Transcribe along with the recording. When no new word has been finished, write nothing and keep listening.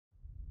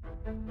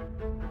Okay,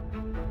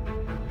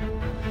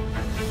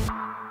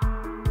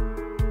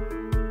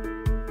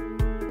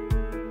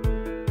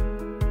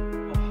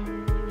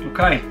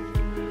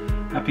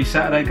 happy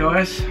Saturday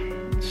guys.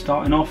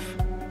 Starting off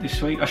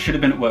this week. I should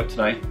have been at work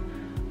today,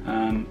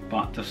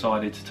 but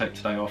decided to take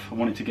today off. I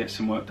wanted to get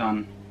some work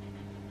done.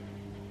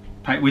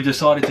 We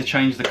decided to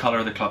change the colour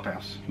of the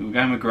clubhouse. We were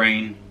going with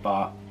green,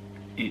 but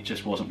it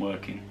just wasn't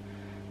working.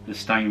 The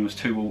stain was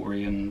too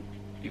watery and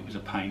it was a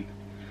pain.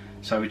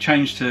 So we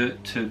changed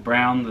to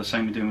brown, the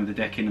same we're doing with the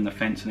decking and the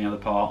fence and the other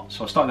part.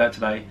 So I started that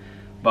today,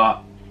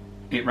 but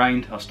it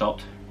rained, I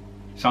stopped.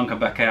 Sun came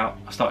back out,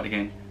 I started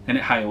again. Then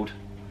it hailed,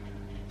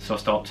 so I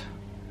stopped.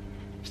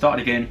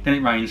 Started again, then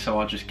it rained,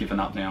 so I've just given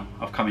up now.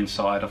 I've come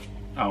inside,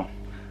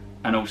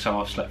 and also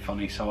I've slept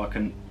funny, so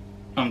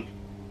I'm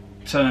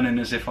turning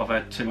as if I've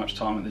had too much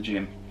time at the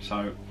gym.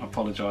 So I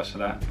apologise for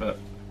that, but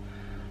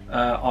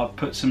I've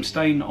put some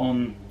stain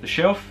on the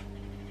shelf.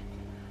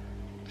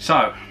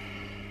 So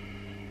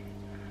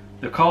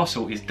the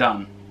castle is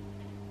done.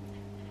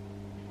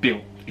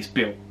 Built. It's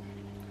built.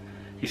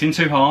 It's in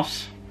two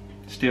halves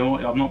still.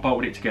 I've not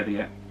bolted it together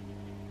yet,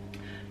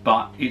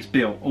 but it's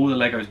built. All the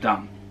Lego's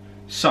done.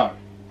 So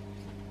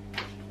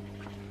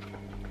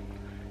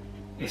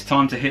it's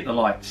time to hit the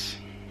lights.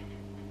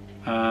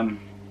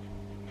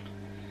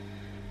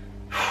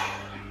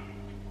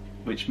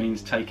 Which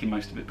means taking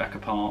most of it back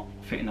apart,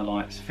 fitting the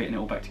lights, fitting it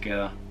all back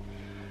together.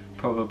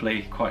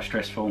 Probably quite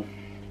stressful,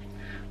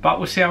 but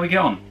we'll see how we get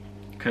on,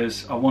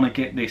 because I want to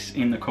get this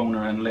in the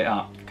corner and lit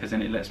up, because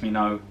then it lets me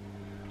know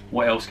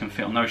what else can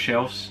fit on those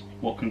shelves,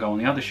 what can go on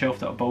the other shelf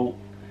that I bought,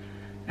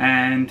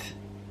 and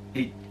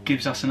it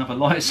gives us another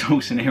light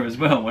source in here as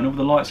well. When all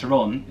the lights are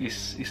on,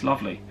 it's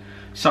lovely.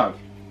 So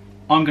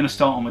I'm going to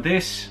start on with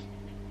this,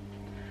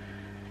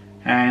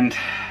 and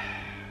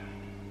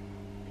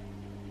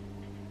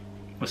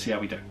we'll see how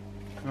we do.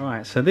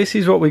 Alright, so this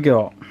is what we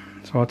got.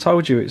 So I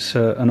told you it's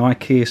an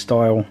IKEA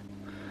style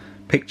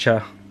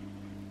picture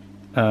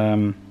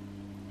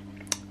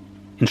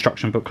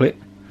instruction booklet,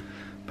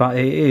 but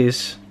it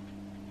is,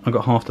 I've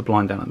got half the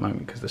blind down at the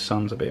moment because the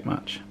sun's a bit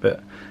much,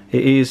 but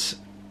it is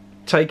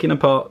taking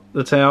apart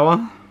the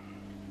tower,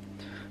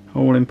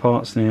 all in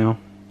parts now,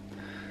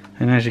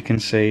 and as you can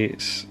see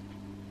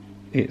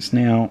it's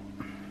now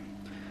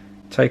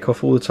take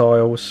off all the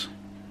tiles,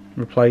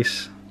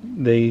 replace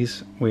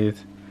these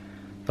with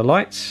the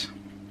lights.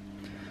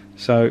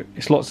 So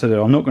it's lots to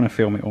do. I'm not going to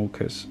film it all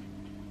because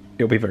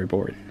it'll be very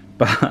boring,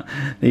 but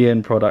the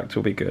end product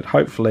will be good.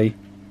 Hopefully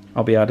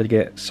I'll be able to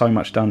get so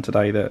much done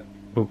today that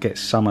we'll get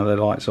some of the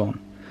lights on,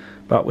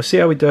 but we'll see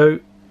how we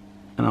do,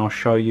 and I'll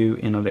show you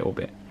in a little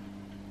bit.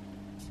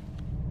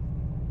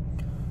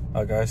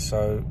 Hi guys,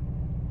 so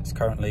it's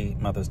currently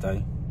Mother's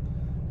Day.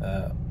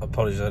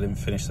 Apologies I didn't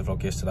finish the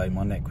vlog yesterday.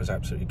 My neck was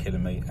absolutely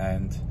killing me,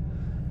 and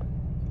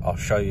I'll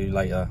show you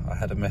later. I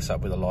had a mess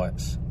up with the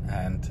lights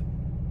and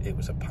it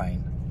was a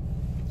pain.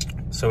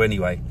 So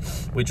anyway,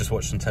 we just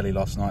watched some telly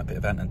last night, a bit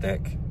of Ant and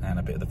Dec and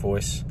a bit of The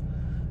Voice.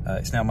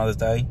 It's now Mother's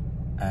Day,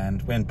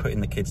 and when putting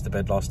the kids to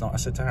bed last night, I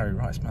said to Harry,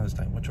 right, it's Mother's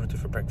Day, what do you want to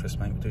do for breakfast,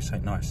 mate? We'll do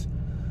something nice.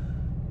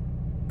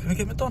 Can we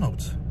get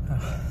McDonald's?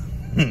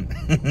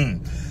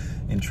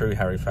 In true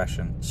Harry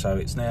fashion. So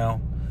it's now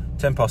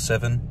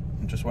 7:10.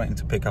 I'm just waiting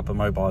to pick up a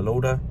mobile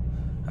order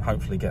and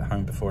hopefully get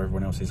home before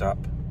everyone else is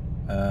up.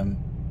 And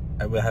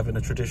we're having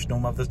a traditional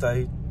Mother's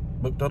Day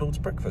McDonald's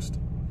breakfast.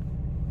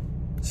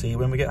 See you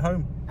when we get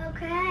home.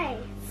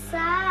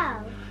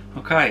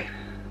 Okay,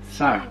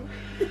 so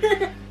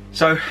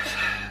so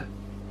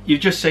you've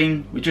just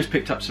seen, we just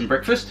picked up some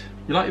breakfast.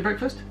 You like your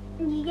breakfast?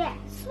 Yeah,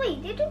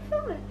 sweet. Did you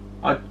film it?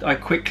 I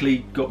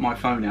quickly got my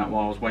phone out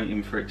while I was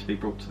waiting for it to be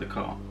brought to the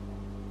car.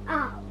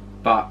 Oh.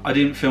 But I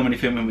didn't film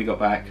anything when we got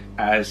back,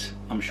 as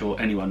I'm sure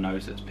anyone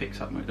knows that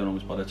picks up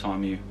McDonald's by the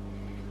time you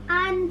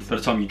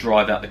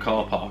drive out the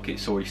car park,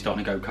 it's already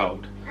starting to go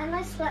cold. And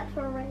I slept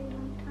for a really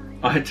long time.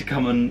 I had to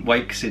come and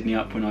wake Sydney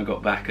up when I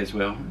got back as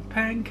well.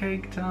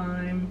 Pancake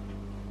time.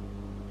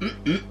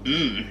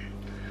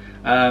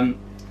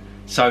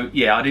 So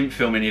yeah, I didn't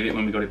film any of it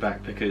when we got it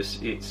back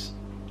because it's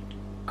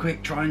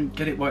quick, try and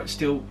get it while it's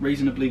still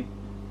reasonably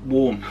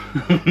warm.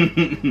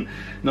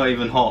 Not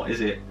even hot,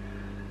 is it?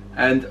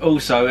 And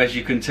also, as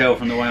you can tell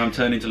from the way I'm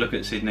turning to look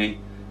at Sydney,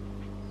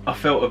 I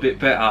felt a bit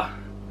better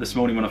this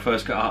morning when I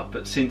first got up,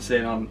 but since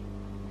then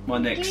my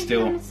neck's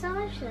still... You gave me a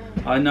massage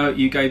though. I know,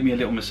 you gave me a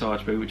little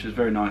massage, boo, which was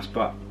very nice,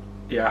 but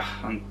yeah,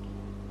 I'm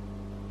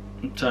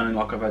turning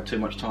like I've had too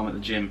much time at the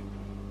gym,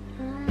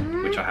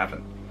 which I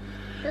haven't.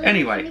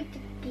 Anyway,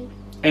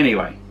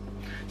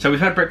 so we've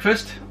had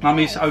breakfast.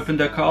 Mummy's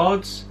opened her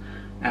cards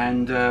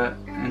and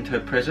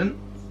her present.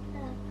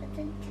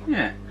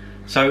 Yeah.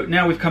 So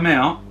now we've come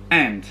out,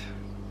 and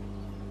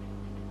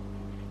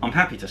I'm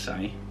happy to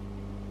say.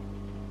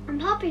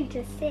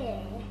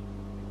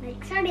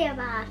 Like, sorry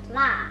about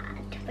that,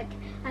 but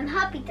I'm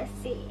happy to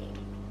say.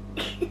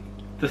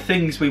 The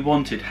things we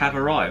wanted have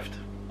arrived.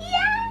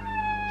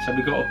 Yeah! So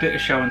we've got a bit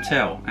of show and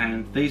tell,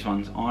 and these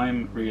ones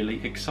I'm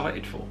really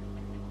excited for.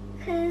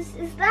 Because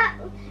is that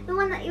the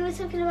one that you were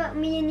talking about,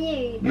 me and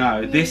you?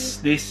 No,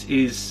 this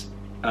is...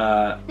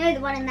 No, the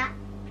one in that.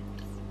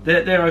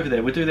 They're over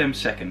there. We'll do them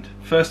second.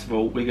 First of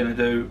all, we're going to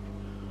do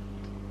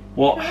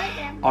what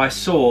I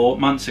saw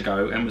months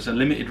ago and was a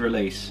limited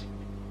release.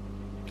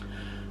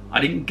 I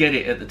didn't get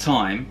it at the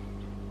time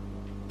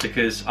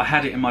because I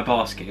had it in my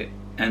basket,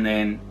 and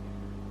then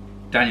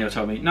Daniel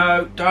told me,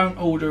 no, don't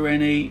order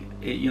any.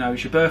 You know,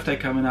 it's your birthday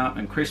coming up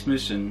and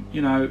Christmas, and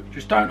you know,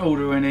 just don't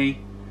order any.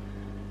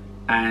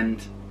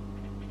 And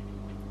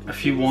a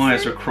few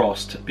wires were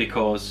crossed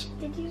because...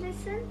 Did you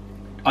listen?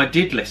 I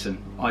did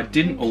listen. I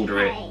didn't order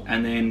it,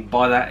 and then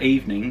by that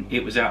evening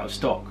it was out of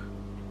stock,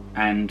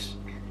 and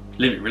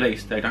limited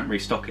release, they don't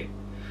restock it.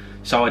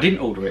 So I didn't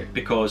order it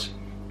because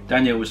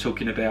Daniel was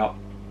talking about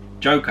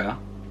Joker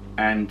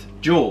and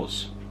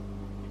Jaws,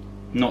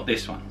 not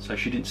this one, so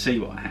she didn't see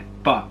what I had.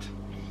 But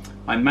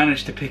I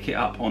managed to pick it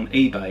up on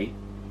eBay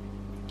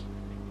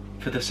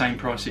for the same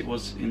price it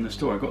was in the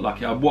store. I got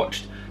lucky. I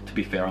watched, to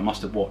be fair, I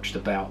must have watched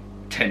about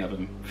 10 of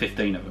them,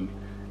 15 of them,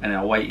 and then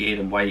I waited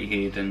and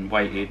waited and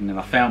waited, and then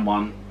I found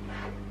one,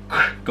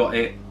 got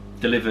it,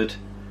 delivered,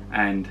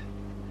 and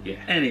yeah.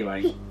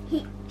 Anyway,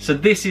 so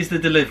this is the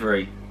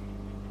delivery.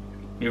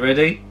 You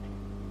ready?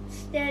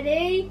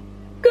 Steady,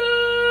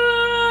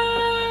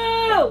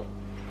 go!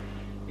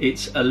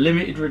 It's a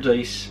limited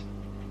release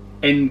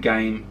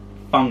Endgame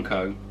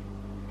Funko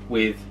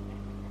with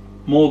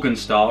Morgan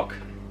Stark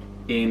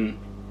in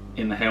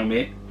the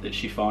helmet that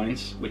she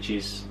finds, which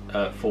is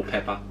for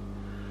Pepper.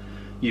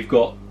 You've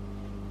got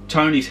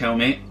Tony's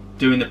helmet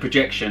doing the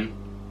projection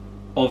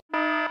of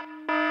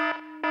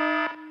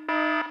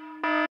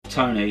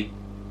Tony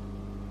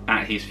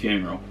at his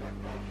funeral.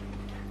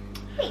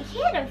 Wait,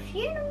 he had a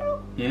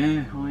funeral?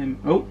 Yeah, I'm...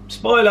 Oh,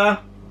 spoiler!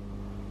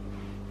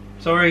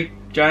 Sorry,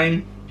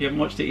 Jane, if you haven't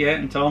watched it yet,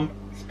 and Tom.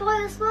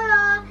 Spoiler,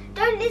 spoiler!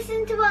 Don't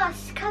listen to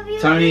us! Cover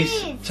your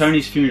ears!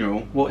 Tony's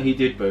funeral, what he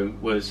did, Boo,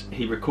 was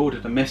he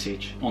recorded a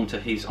message onto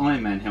his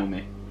Iron Man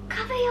helmet.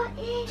 Cover your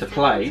ears! To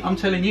play, I'm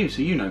telling you,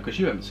 so you know, because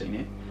you haven't seen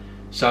it.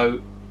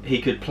 So he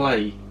could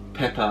play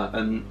Pepper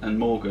and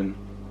Morgan,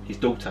 his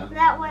daughter.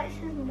 That what it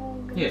says,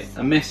 Morgan. Yeah,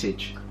 a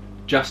message,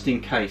 just in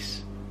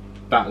case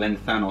Battle End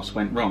Thanos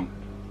went wrong.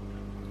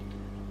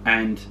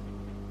 And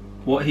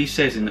what he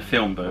says in the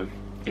film, Boo,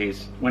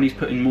 is when he's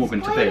putting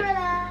Morgan to bed.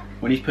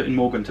 When he's putting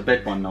Morgan to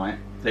bed one night,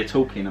 they're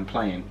talking and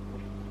playing,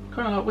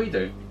 kind of like we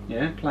do,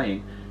 yeah,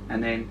 playing.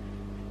 And then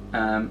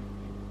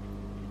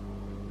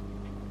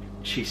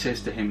she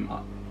says to him,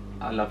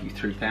 "I love you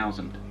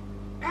 3000."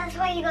 That's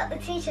why you got the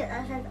T-shirt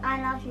that says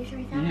 "I love you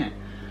 3000." Yeah.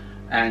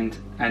 And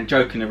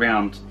joking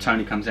around,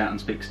 Tony comes out and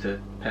speaks to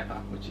Pepper,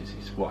 which is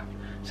his wife.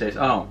 Says,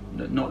 "Oh,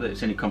 not that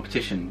it's any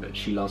competition, but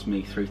she loves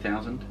me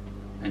 3000,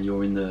 and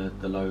you're in the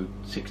low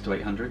 600 to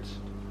 800s."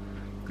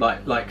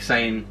 Like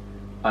saying,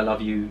 "I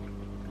love you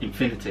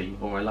infinity,"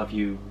 or "I love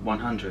you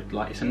 100."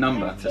 Like it's a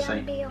number to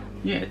say.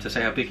 Yeah, to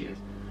say how big it is.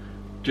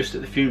 Just at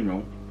the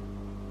funeral,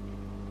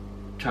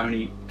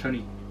 Tony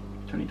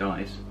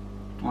dies.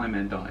 Iron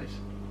Man dies,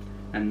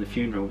 and the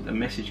funeral, the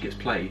message gets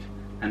played,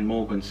 and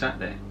Morgan sat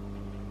there,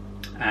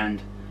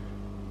 and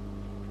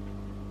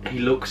he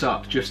looks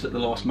up just at the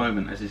last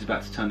moment as he's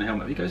about to turn the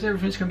helmet. He goes,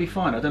 "Everything's going to be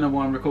fine. I don't know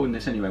why I'm recording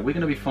this anyway. We're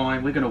going to be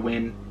fine. We're going to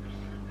win."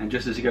 And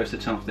just as he goes to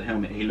turn off the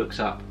helmet, he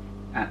looks up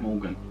at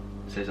Morgan,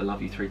 says, "I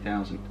love you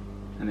 3000,"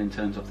 and then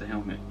turns off the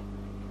helmet.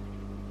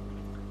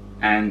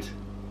 And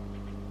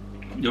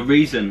the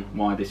reason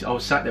why this, I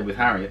was sat there with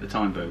Harry at the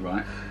time, Boo,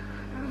 right?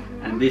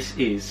 And this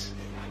is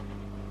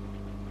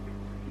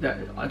that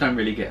I don't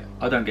get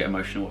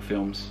emotional at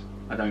films.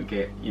 I don't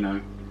get, you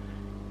know,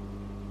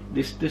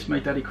 this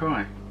made Daddy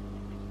cry.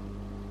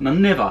 And I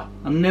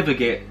never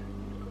get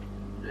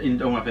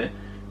in on my bit,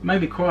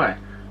 maybe cry.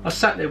 I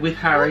sat there with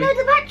Harry. Oh no,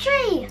 the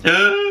battery!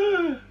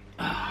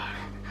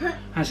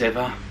 As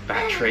ever,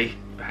 battery.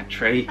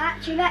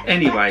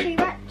 Anyway,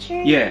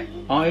 yeah,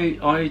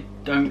 I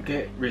don't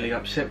get really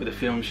upset with the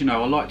films. You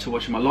know, I like to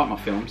watch them. I like my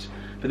films,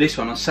 but this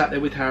one, I sat there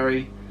with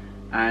Harry,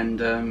 and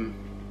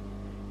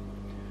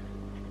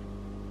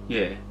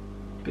yeah,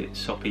 a bit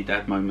soppy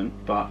dad moment,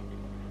 but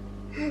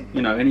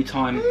you know,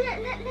 anytime.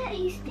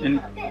 He's still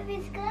got a bit of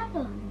his glove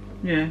on.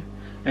 Yeah,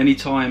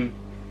 anytime,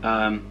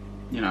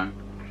 you know,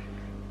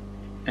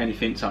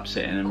 anything's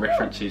upsetting and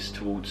references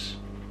towards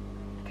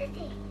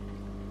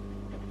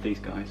these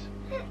guys.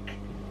 Look,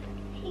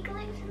 he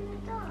glows in the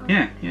dark.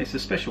 Yeah, it's a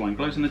special one,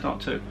 glows in the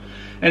dark too.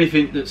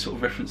 Anything that sort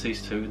of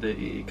references to, that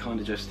it kind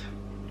of just,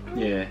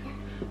 yeah.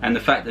 And the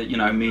fact that, you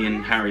know, me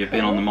and Harry have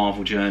been on the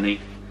Marvel journey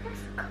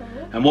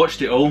and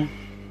watched it all.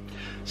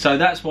 So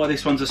that's why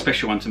this one's a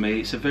special one to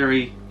me. It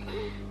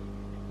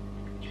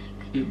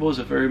was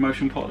a very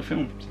emotional part of the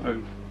film.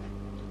 So.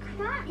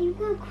 Cry? You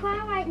gonna cry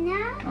right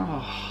now?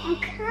 Oh. On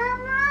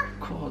camera?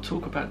 God,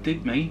 talk about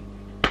dig me.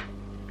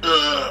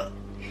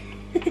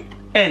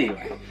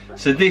 Anyway,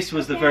 so this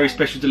was the very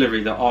special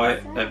delivery that I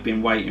have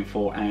been waiting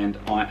for, and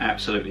I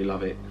absolutely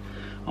love it.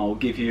 I'll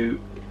give you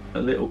a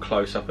little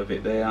close up of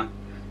it there.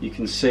 You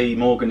can see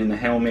Morgan in the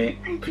helmet,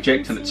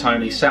 projecting at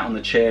Tony, sat on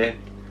the chair,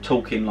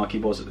 talking like he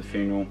was at the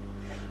funeral.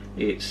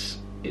 It's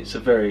a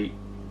very,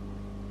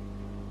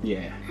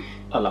 yeah,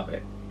 I love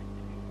it.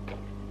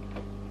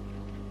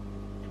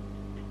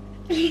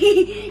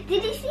 Did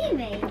you see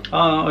me?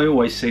 Oh, I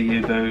always see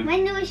you, boo.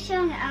 When I was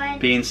showing it, I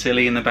went... Being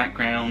silly in the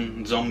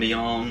background, zombie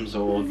arms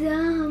or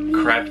Zombie.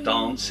 crab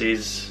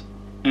dances.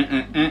 Da,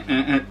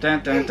 da,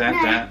 da,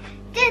 da.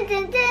 Dun,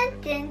 dun,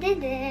 dun, dun, dun,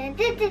 dun,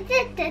 dun,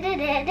 dun, dun, dun,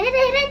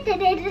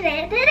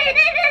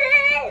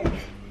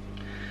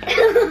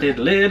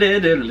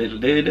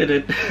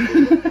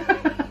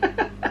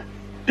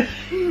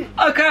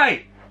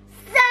 Okay,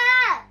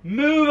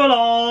 move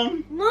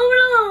along. Move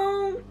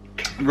along.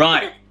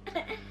 Right,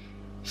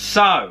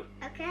 so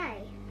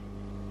Okay.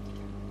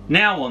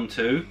 now on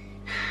to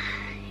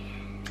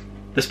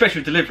the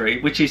special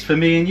delivery, which is for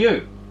me and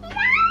you.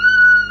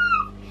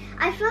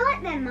 I feel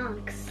like they're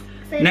mugs.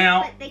 So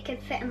Now- like they could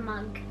fit a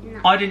mug. In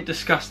that. I didn't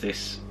discuss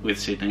this with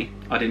Sydney.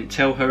 I didn't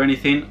tell her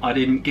anything. I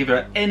didn't give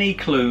her any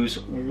clues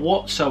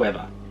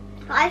whatsoever.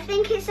 But I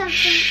think it's something.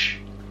 Shh.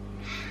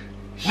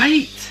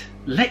 Wait.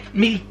 Let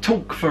me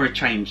talk for a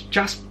change.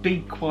 Just be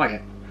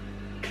quiet.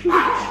 So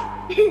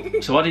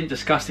I didn't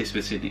discuss this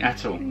with Sydney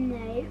at all.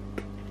 No.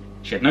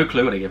 She had no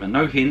clue. I didn't give her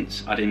no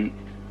hints. I didn't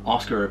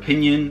ask her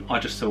opinion. I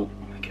just thought,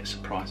 I'll get a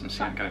surprise and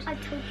see how it goes. I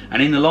told you.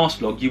 And in the last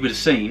vlog, you would have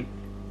seen,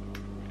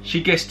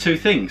 she guessed two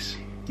things.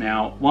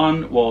 Now,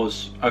 one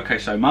was, okay,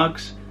 so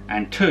mugs,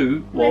 and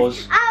two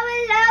was I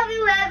will love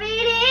you every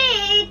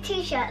day.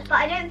 T-shirts, but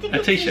I don't think A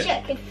a t-shirt.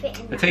 t-shirt could fit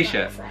in a that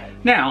t-shirt. box, so.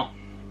 Now,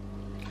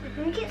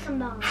 Let me get some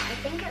balls. I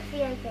think it'd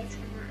be okay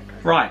for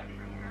that. right,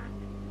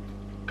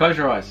 close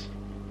your eyes.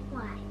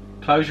 Why?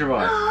 Close your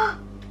eyes. Oh,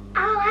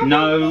 I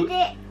No. did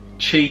it.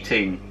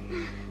 Cheating.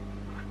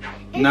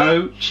 Is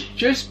No,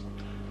 just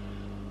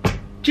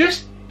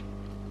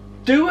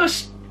do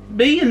us,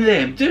 me and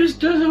them, do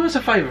us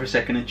a favour for a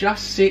second and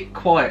just sit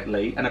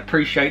quietly and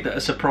appreciate that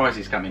a surprise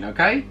is coming,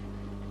 okay?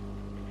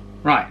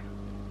 Right.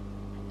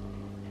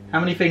 How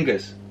many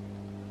fingers?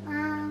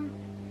 Can't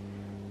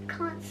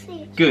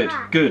see. It's Good,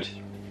 black. good.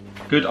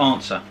 Good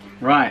answer.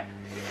 Right.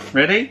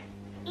 Ready?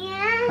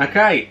 Yeah.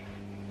 Okay.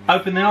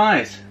 Open the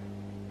eyes.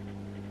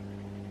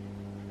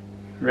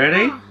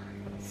 Ready? Oh,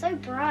 so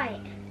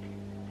bright.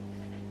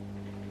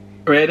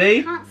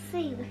 Ready? Can't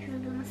see because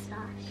of the moustache.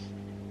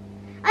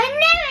 I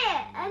knew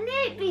it! I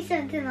knew it'd be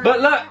something like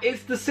But look, that.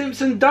 it's the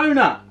Simpson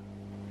donut.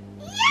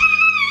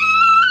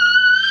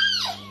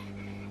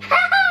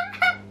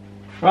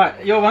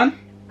 Right, your one.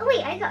 Oh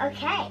wait, I got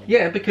okay.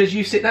 Yeah, because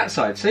you sit that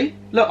side, see?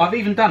 Look, I've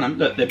even done them.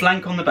 Look, they're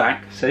blank on the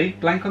back, see?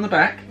 Blank on the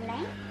back.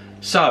 Blank.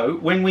 So,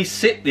 when we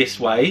sit this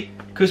way,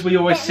 because we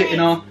always sit in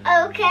our...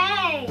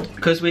 Okay.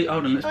 Because we...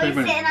 Hold on, let's put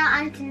We're it sitting our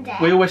aunt and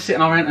dad. We always sit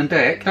in our aunt and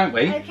deck, don't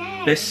we?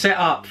 Okay. They're set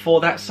up for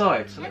that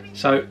side.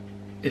 So,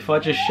 if I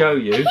just show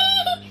you,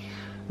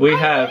 we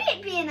have... I knew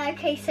it'd be an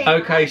okay so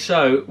Okay,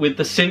 so, with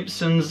the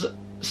Simpsons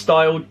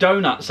style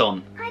donuts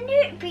on. I knew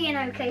it'd be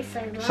an okay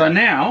so much. So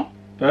now,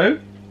 Boo,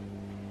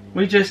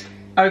 we just...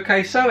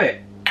 Okay, so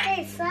it.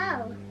 Okay, so.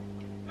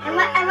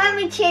 And when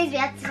we choose, we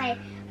have to say,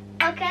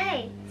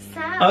 okay,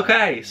 so.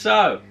 Okay,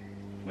 so.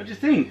 What do you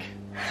think?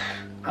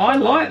 I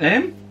like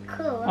them.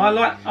 Cool. I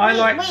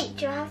like. Wait,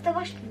 do I have to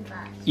wash them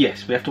first?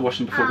 Yes, we have to wash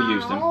them before we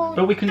use them. Oh,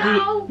 But we can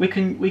no. do. We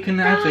can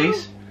have No.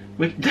 these.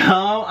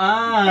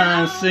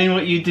 No. Seeing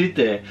what you did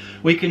there.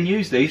 We can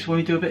use these when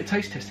we do a bit of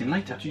taste testing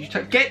later. Did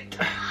you get?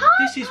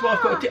 This is what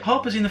I've got.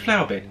 Harper's in the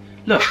flower bed.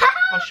 Look,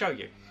 I'll show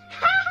you.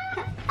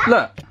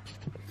 Look.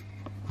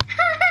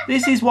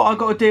 This is what I've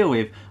got to deal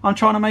with. I'm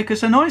trying to make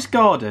us a nice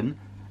garden,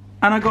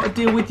 and I've got to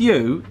deal with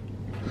you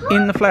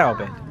in the flower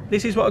bed.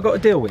 This is what I've got to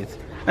deal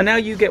with. And now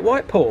you get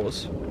white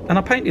paws, and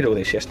I painted all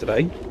this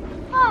yesterday.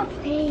 Oh,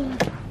 please.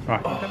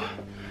 Right.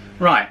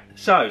 Right,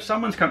 so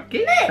someone's come.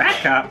 Get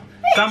back up.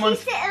 She's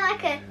sitting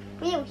like a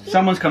wheel.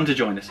 Someone's come to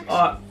join us.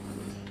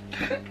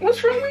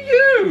 What's wrong with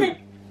you?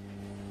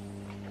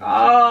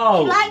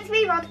 Oh. She likes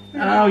me, Rod.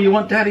 Oh, you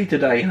want Daddy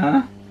today,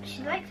 huh?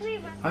 She likes me,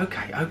 Rod.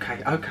 Okay.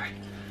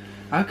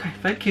 Okay,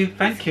 thank you.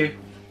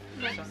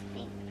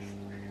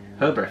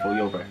 Her breath or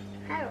your breath?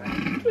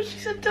 Well,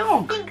 she's a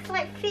dog. Stinks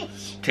like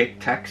fish. Tic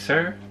tac,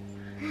 sir.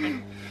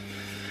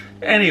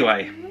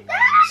 Anyway,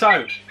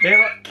 so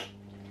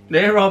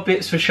there are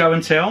bits for show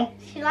and tell.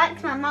 She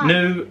likes my mum.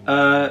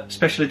 New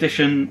special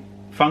edition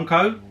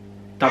Funko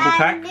double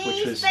pack,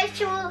 which was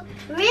special,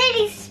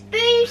 really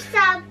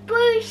spoosa,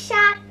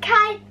 boosha,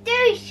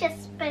 kadoosha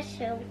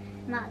special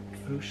mugs.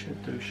 Boosha,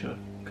 dosha,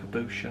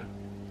 kabusha,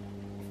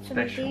 Some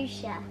special,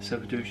 boosha.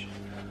 sabadusha.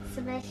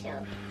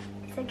 Special.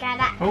 So get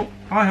that. Oh,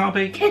 hi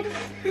Harvey.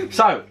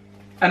 So,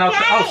 and I'll,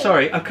 oh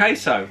sorry, okay,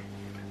 so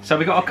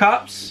we got our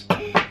cups.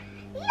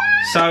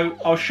 So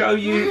I'll show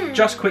you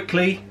just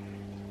quickly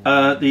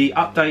the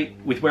update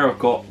with where I've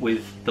got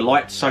with the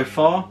lights so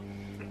far.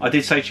 I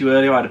did say to you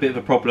earlier I had a bit of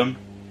a problem.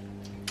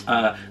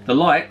 The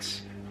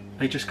lights,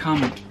 they just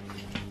come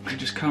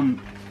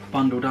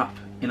bundled up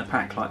in a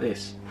pack like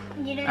this.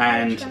 You don't know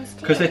And which one's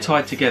because they're yours.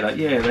 tied together,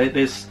 yeah,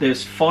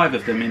 there's 5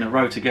 of them in a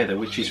row together,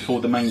 which is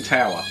for the main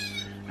tower,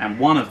 and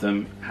one of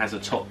them has a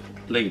top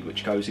lead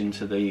which goes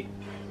into the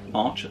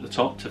arch at the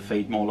top to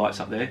feed more lights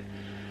up there.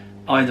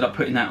 I ended up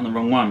putting that on the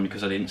wrong one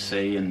because I didn't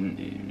see,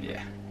 and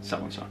yeah, so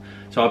on so on.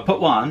 So I put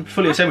one,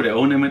 fully assembled it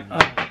all, and then went, oh,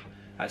 I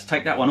had to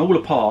take that one all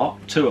apart,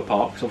 two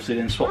apart, because obviously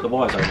then swap the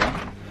wires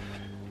over.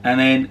 And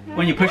then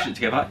when you push it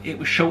together, it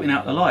was shorting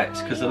out the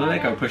lights because of the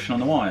Lego pushing on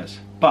the wires.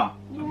 But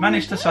I've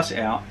managed to suss it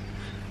out.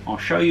 I'll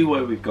show you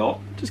where we've got.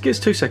 Just give us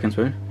 2 seconds,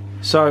 Boone.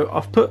 So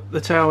I've put the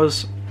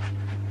towers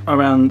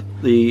around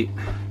the.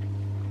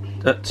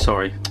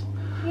 Sorry.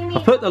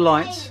 I've put the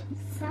lights.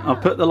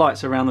 I've put the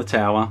lights around the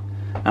tower,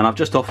 and I've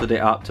just offered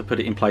it up to put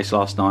it in place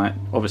last night.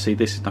 Obviously,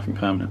 this is nothing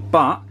permanent,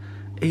 but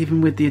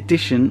even with the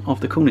addition of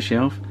the corner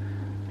shelf,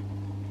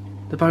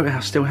 the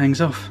boathouse still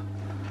hangs off.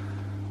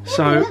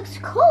 So it looks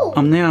cool.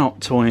 I'm now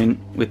toying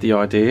with the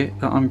idea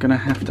that I'm going to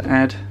have to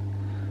add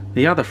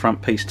the other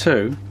front piece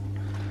too,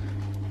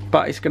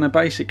 but it's going to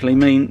basically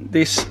mean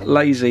this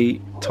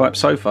lazy type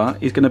sofa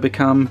is going to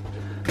become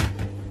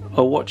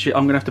a watch it.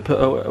 I'm going to have to put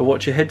a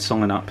watch your head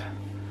sign up,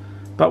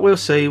 but we'll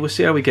see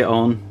how we get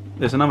on.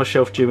 There's another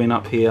shelf due in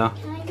up here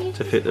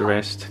to fit the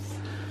rest,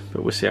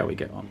 but we'll see how we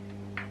get on.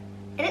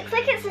 It looks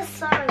like it's a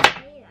sorry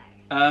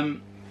though.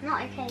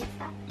 Not okay,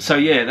 so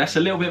yeah, that's a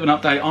little bit of an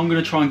update. I'm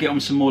going to try and get on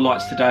some more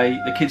lights today.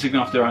 The kids are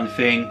going to have their own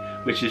thing,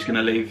 which is going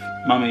to leave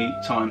Mummy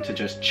time to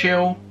just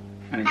chill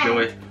and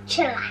enjoy.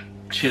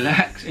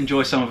 Chillax.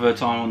 Enjoy some of her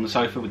time on the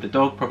sofa with the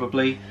dog,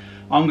 probably.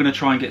 I'm going to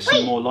try and get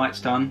some more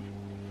lights done.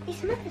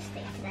 It's Mother's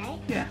Day today.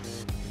 Yeah.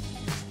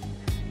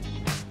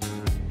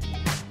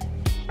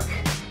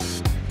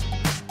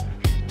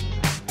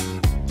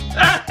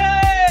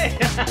 Hey!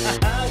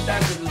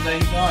 That's at the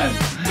same time.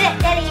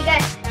 There you go.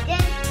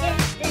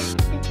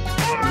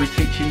 Are we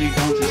teaching new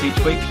dances each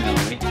week now,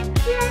 are we?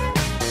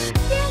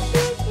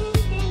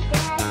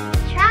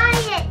 Try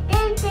it.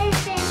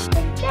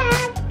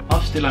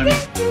 I've still only...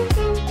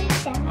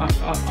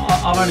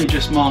 I've only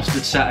just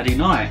mastered Saturday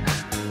night.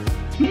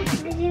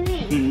 What do you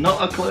mean?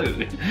 Not a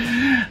clue.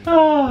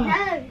 Oh,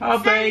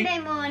 No, Sunday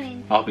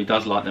morning. Harvey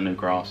does like the new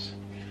grass.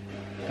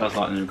 Does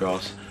like the new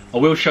grass. I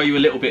will show you a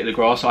little bit of the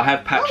grass. I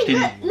have patched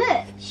in...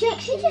 Look. She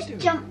actually just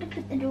jumped up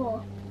at the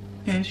door.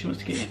 Yeah, she wants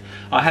to get in.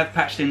 I have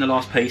patched in the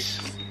last piece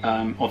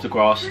of the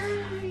grass.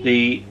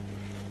 The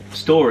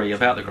story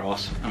about the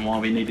grass and why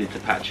we needed to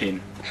patch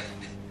in.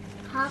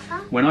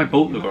 When I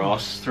bought the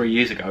grass 3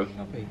 years ago,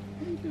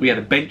 we had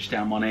a bench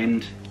down one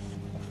end.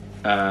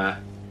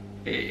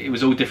 It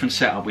was all different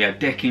setup. We had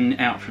decking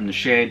out from the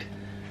shed.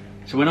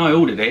 So when I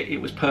ordered it, it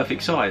was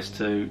perfect size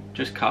to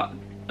just cut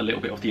a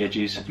little bit off the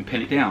edges and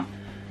pin it down.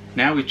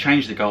 Now we've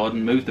changed the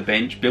garden, moved the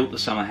bench, built the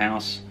summer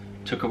house,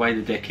 took away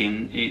the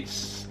decking.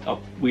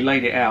 We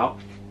laid it out.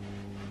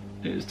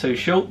 It was too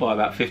short by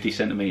about 50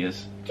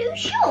 centimetres. Too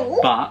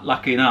short? But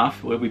lucky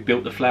enough, where we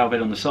built the flower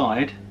bed on the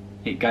side,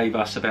 it gave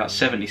us about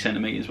 70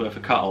 centimetres worth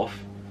of cut off,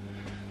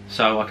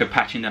 so I could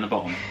patch in down the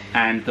bottom.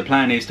 And the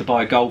plan is to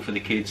buy a goal for the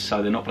kids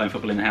so they're not playing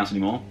football in the house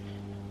anymore.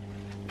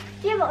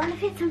 Yeah, but what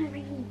if it's on a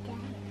rainy day?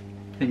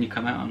 Then you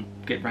come out and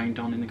get rained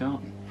on in the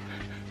garden.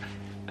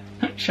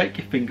 Shake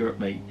your finger at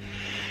me.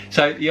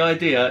 So the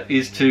idea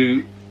is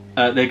to,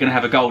 they're going to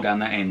have a goal down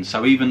that end,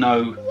 so even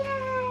though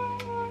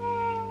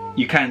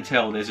you can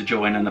tell there's a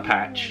join and a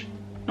patch,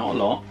 not a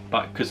lot,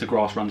 but because the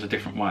grass runs a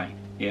different way,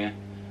 yeah?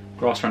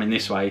 Grass running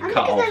this way,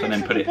 cut off and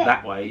then put it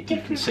that way,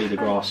 you can see the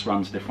grass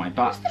runs a different way.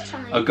 But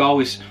a goal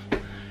is...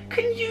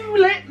 Can you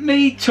let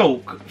me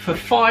talk for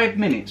 5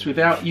 minutes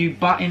without you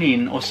butting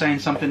in or saying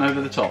something over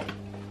the top?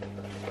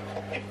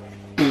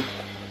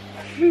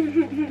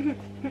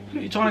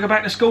 You trying to go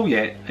back to school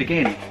yet?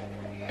 Again?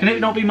 Can it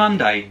not be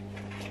Monday?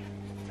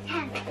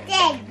 How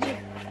dare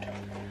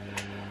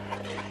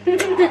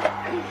you?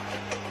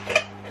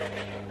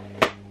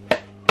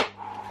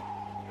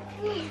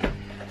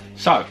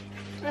 So.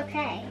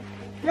 Okay.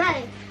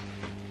 No.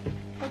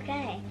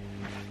 Okay.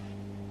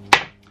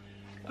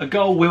 A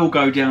goal will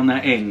go down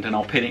that end and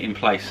I'll pin it in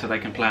place so they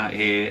can play out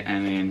here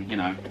and then, you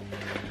know.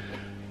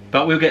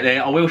 But we'll get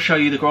there. I will show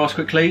you the grass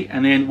quickly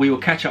and then we will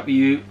catch up with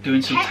you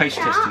doing some taste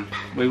testing.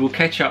 We will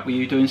catch up with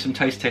you doing some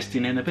taste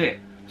testing in a bit.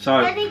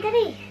 So.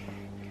 Goody.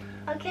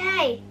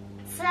 Okay.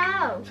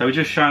 So we've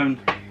just shown.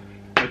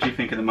 What do you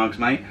think of the mugs,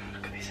 mate?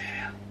 Look at his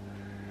hair.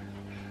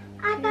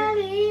 I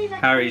believe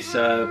Harry's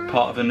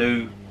part of a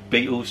new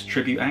Beatles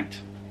tribute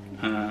act.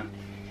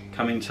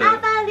 Coming to all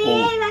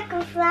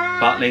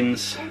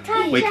Butlins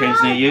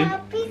weekends near you.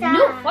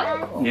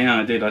 No, yeah,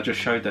 I did. I just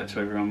showed that to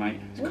everyone, mate.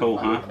 It's cool,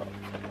 huh?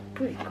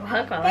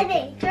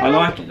 Daddy,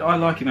 I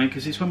like it, mate,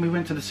 because it's when we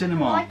went to the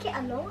cinema. I like it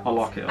a lot. I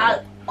like it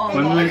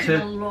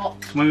a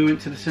lot. When we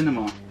went to the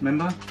cinema,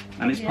 remember?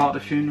 And it's part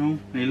of the funeral.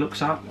 And he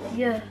looks up.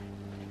 Yeah.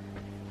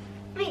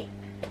 Wait,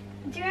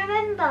 do you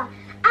remember?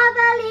 I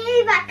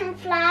believe I can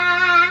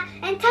fly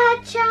and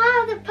touch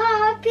all the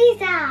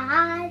puppies'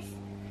 eyes.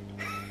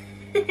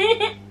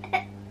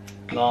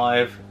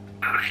 Live.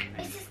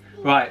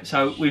 Right,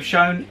 so we've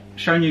shown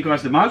you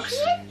guys the mugs,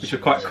 which are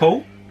quite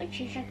cool.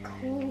 Which is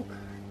cool.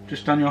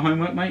 Just done your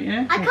homework, mate,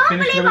 yeah? I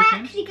can't believe I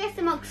actually guessed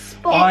the mug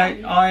spot.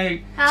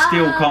 I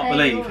still can't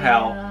believe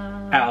how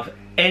out of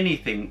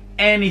anything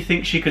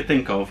she could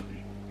think of,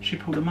 She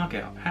pulled a mug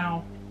out.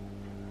 How?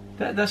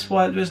 That's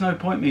why there's no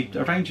point me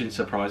arranging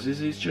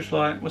surprises. It's just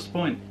like, what's the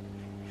point?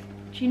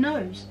 She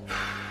knows.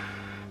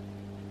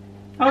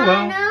 Oh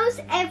well. knows,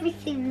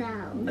 everything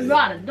knows.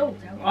 Right, don't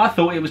tell her. I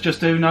thought it was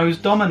just who knows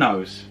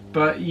dominoes,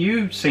 but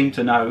you seem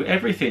to know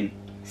everything.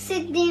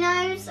 Sydney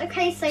knows,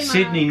 okay, so much.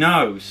 Sydney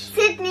knows.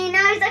 Sydney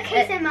knows,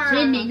 okay, so much.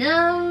 Sydney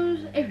knows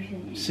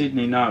everything.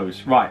 Sydney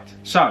knows. Right,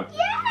 so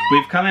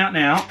we've come out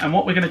now, and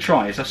what we're going to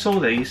try is, I saw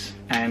these,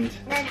 and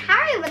Then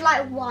Harry would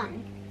like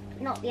one,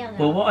 not the other.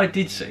 well, what I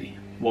did see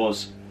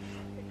was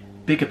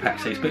bigger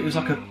packs these, but it was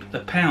like a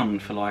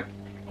pound for like,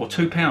 or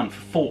 £2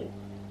 for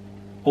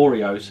 4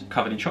 Oreos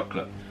covered in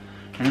chocolate.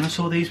 And then I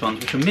saw these ones,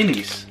 which are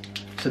minis.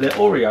 So they're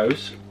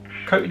Oreos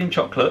coated in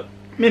chocolate,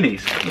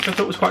 minis, which I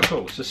thought was quite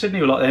cool. So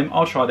Sydney will like them,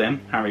 I'll try them.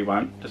 Harry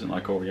won't, doesn't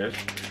like Oreos.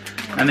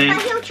 And then,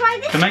 But he'll try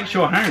this to make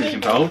sure one. Harry's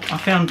involved, I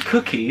found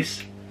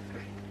cookies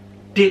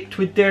dipped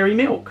with dairy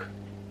milk.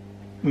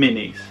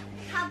 Minis.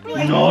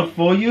 Cadbury. Not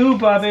for you,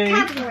 Bubby.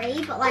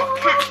 Cadbury, but like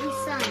Cadbury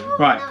Sun.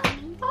 Right,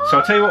 so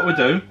I'll tell you what we'll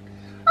do.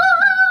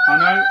 I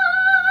know.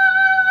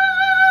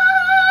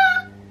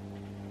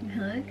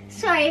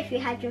 Sorry if you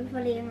had your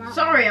volume up.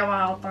 Sorry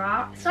about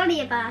that. Sorry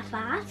about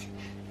that.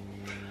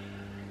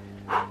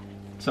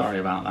 Sorry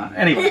about that.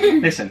 Anyway,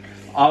 listen.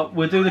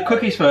 We'll do the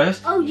cookies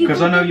first Oh, you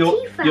because I know got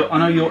your teeth out I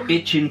know now. you're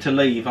itching to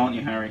leave, aren't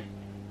you, Harry?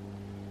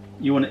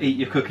 You want to eat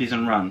your cookies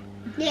and run.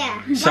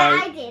 Yeah, So-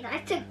 well, I did. I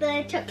took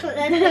the chocolate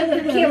and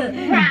the cookie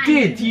and ran.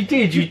 You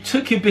did. You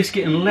took your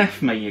biscuit and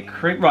left me, you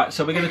creep. Right,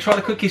 so we're going to try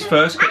the cookies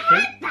first I quickly.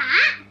 had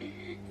that.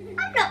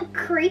 I'm not a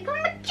creep.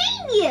 I'm a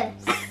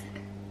genius. Look,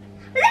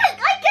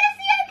 I can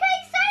see OK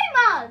so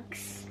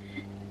mugs.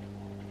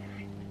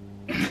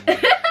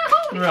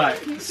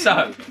 Right,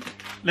 so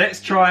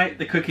let's try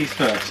the cookies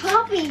first.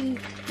 Poppy,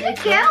 good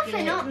girl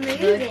for not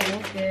moving.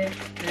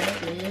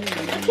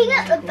 Looking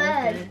at the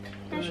bird.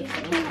 No, she's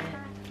looking at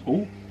her.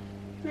 Ooh.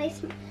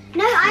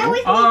 No, I always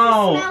need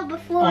Oh, to smell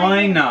before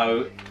I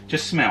know.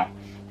 Just smell.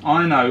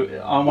 I know.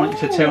 I want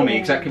you to tell me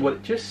exactly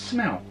what. Just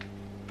smell.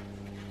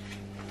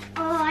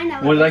 Oh, I know.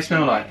 What do they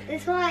smell like?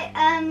 It's like,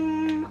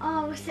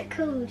 oh, what's it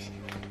called?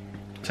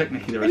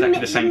 Technically, they're exactly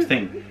the same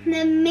thing.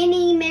 The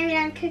mini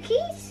Maryland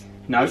cookies?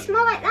 No. They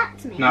smell like that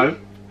to me. No.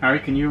 Harry,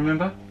 can you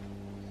remember?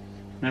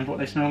 Remember what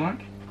they smell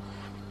like?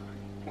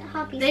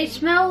 They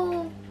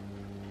smell.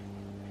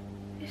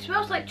 It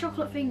smells like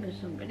chocolate fingers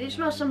or something. It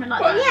smells something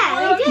like Well,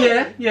 that. yeah,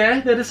 they do. Yeah,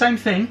 they're the same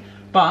thing.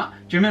 But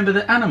do you remember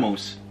the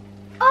animals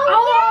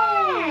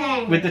Oh,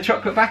 yeah. with the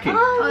chocolate backing?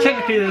 Oh,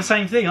 Technically, yeah. they're the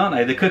same thing, aren't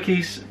they? The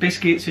cookies,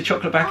 biscuits, the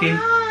chocolate backing.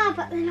 Ah,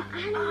 but they're not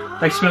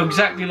animals. They smell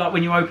exactly like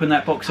when you open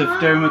that box of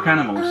Dairy Milk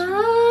animals.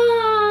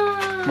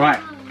 Ah. Right.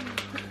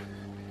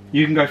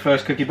 You can go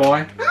first, Cookie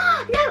Boy. No,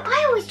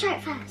 I always try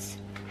it first.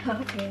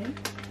 Okay.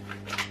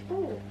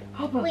 Ooh.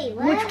 Wait, Wait,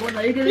 which what? one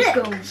are you gonna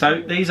Look. go?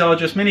 So these are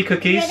just mini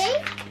cookies.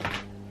 Ready?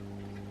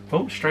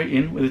 Oh, straight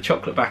in with the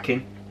chocolate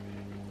backing.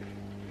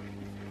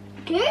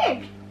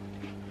 Good.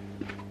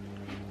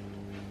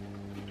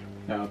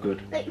 They are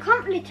good. But you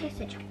can't really taste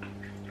the chocolate.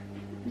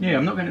 Yeah,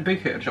 I'm not getting a big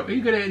hit of chocolate.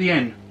 You get it at the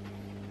end.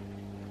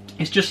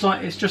 It's just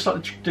like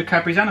the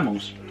Cadbury's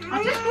animals.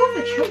 I just want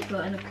the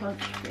chocolate and a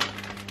crunch.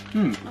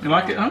 You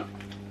like it, huh?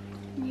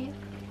 Yeah.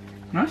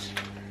 Nice.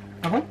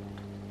 Have one?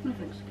 No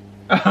thanks.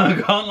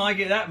 I can't like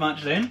it that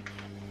much then.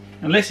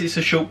 Unless it's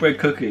a shortbread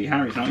cookie.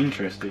 Harry's not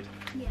interested.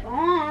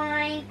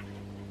 Bye.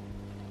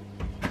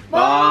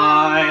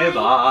 Bye,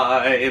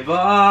 bye,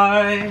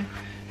 bye.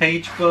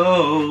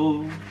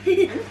 H-Bo.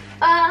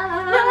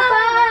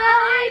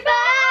 Bye,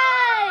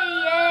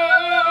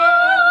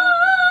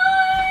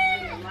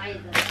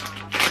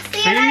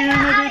 See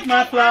you with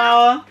my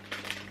flower.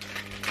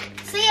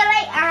 See you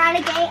later,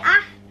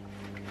 alligator.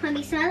 Let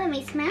me smell, let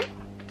me smell.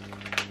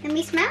 Let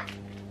me smell.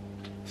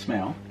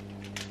 Smell.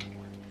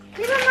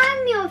 They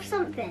remind me of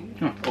something.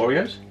 Oh,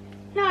 Oreos.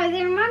 No,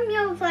 they remind me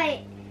of like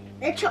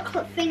the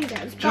chocolate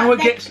fingers. Do you know what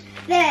gets?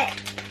 They're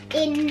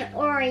in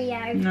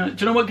Oreo. No, do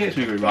you know what gets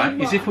me really right?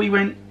 Is if we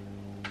went,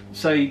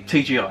 say,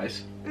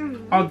 TGI's,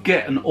 Mm. I'd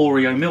get an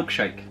Oreo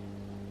milkshake,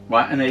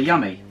 right? And they're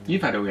yummy.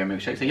 You've had Oreo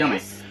milkshakes; they're yummy.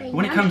 Yes, they're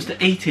When it yummy. comes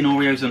to eating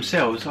Oreos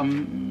themselves,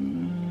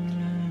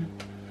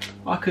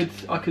 I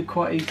could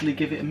quite easily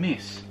give it a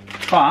miss.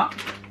 But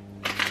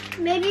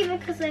Maybe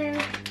because they're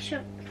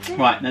chocolate.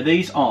 right now,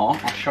 these are.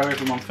 I'll show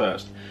everyone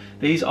first.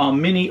 These are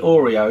mini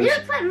Oreos It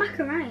looks like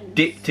macaroni.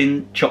 dipped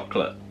in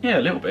chocolate. Yeah,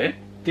 a little bit.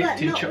 But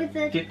Dipped in not with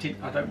the- Dipped in.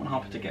 I don't want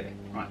Harper to get it.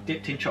 Right,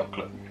 dipped in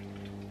chocolate.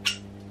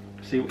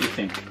 See what you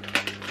think.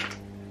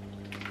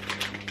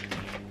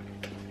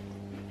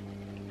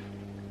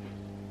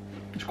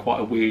 It's quite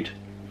a weird.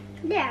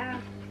 Yeah.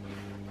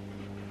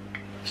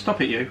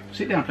 Stop it, you.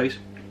 Sit down, please.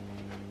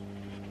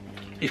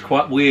 It's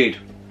quite weird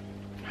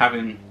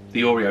having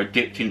the Oreo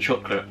dipped in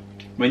chocolate.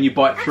 When you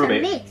bite That's through a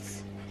it,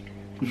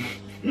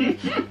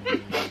 miss.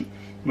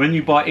 when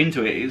you bite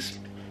into it,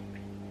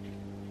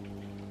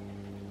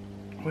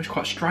 it's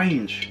quite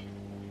strange.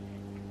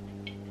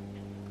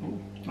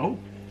 Oh,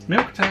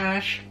 milk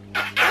tash.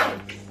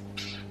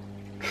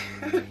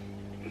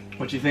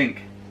 What do you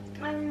think?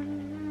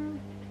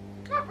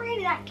 Not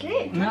be that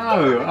good.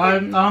 No,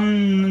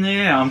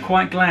 I'm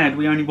quite glad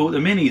we only bought the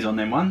minis on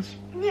them ones.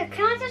 Yeah,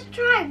 can I just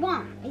try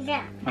one?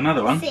 Yeah.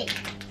 Another one? See.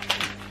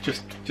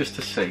 Just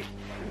to see.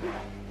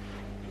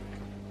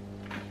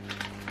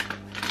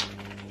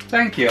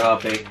 Thank you,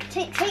 Harvey.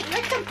 Take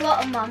the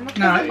bottom one.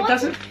 No, it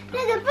doesn't.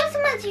 No, the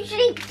bottom ones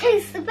usually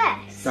taste the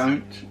best.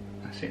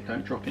 That's it,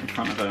 don't drop it in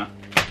front of her.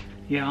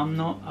 Yeah,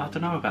 I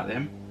don't know about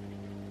them.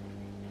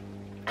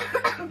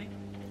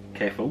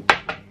 Careful.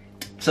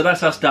 So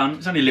that's us done.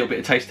 It's only a little bit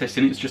of taste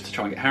testing. It's just to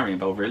try and get Harry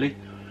involved, really.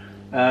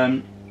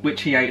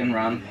 Which he ate and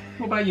run.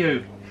 What about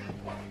you?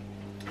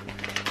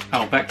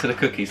 Oh, back to the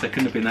cookies. They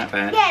couldn't have been that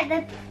bad.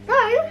 Yeah,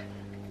 no.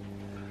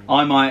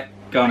 I might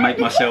go and make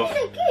myself.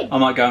 Cookies are good. I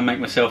might go and make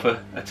myself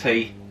a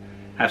tea,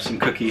 have some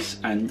cookies,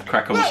 and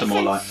crack on with some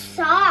more lights.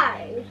 So,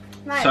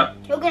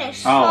 you're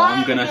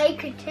gonna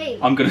make a tea.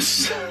 I'm gonna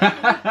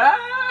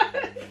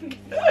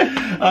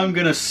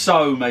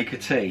make a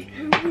tea.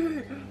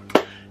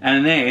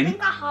 And then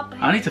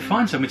I need to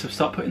find something to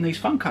start putting these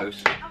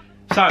Funkos.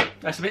 So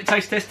that's a bit of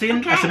taste testing.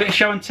 Okay. That's a bit of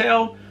show and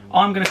tell.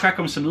 I'm gonna crack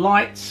on with some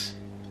lights.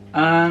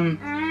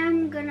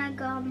 I'm gonna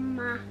go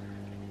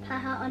put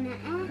her on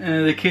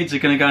it. The kids are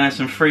gonna go and have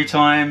some free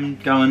time,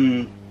 go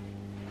and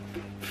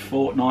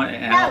Fortnite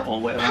it out or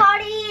whatever.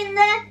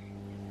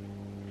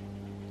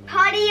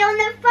 Party on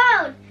the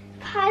phone.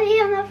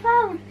 Party on the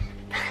phone.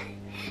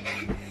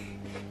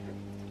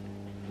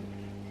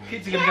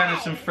 Kids are gonna go and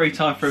have some free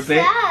time for a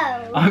bit.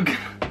 So.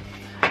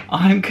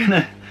 I'm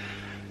gonna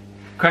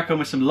crack on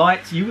with some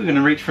lights. You were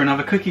gonna reach for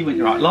another cookie, weren't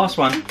you? Right, last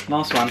one,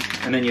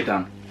 and then you're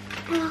done.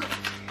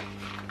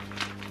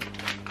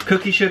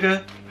 Cookie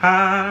sugar,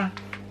 ha.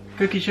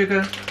 Cookie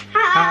sugar,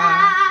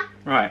 ha.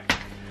 Right.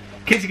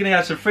 Kids are gonna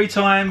have some free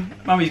time.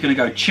 Mummy's gonna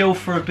go chill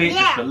for a bit,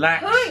 just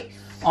relax.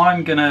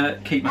 I'm gonna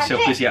keep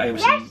myself busy out here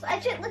with some. Yes, I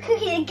took the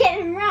cookie and get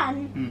and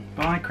run.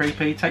 Bye,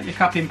 creepy. Take your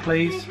cup in,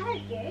 please.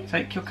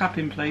 Take your cup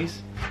in,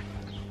 please.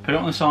 Put it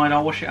on the side.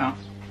 I'll wash it up.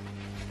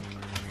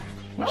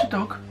 Watch the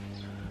dog.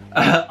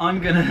 I'm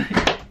gonna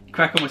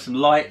crack on with some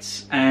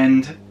lights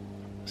and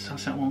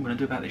suss out what I'm gonna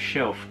do about this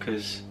shelf,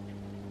 because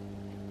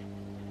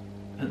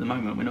at the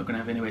moment we're not gonna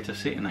have anywhere to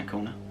sit in that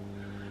corner.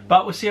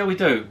 But we'll see how we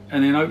do,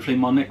 and then hopefully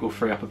my neck will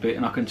free up a bit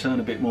and I can turn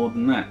a bit more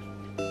than that.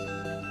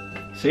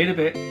 See you in a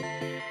bit.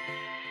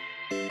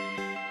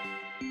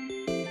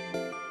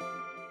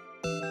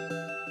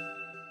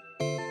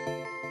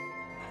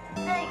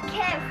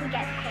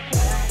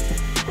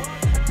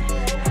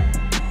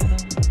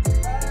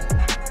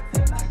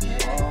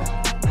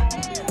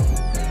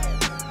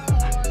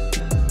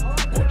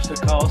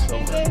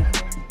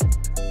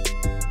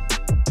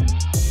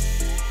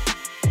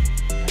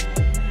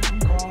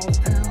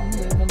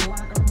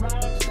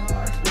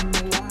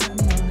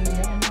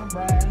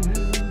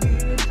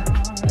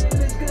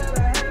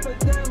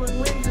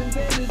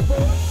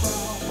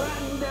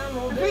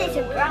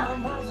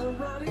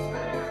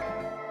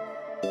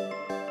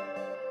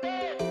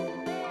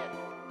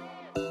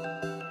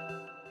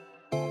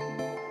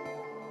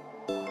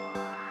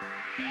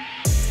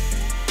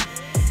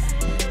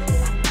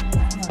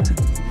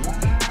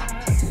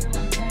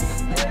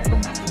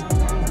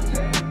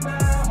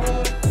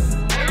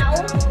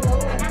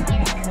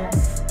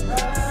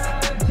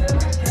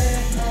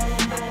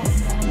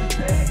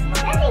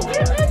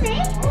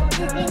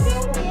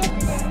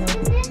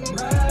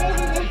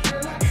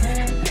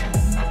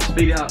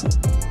 Speed it up.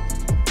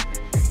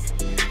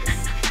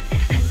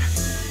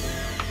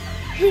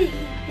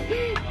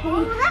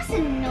 Oh, that's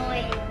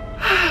annoying.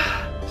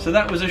 So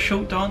that was a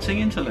short dancing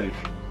interlude.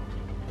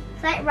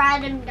 It's like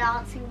random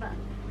dancing, but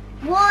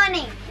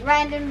warning,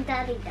 random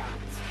daddy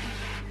dance.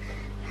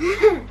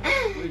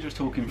 We're just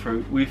talking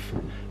through.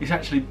 It's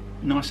actually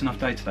a nice enough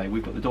day today.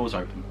 We've got the doors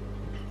open.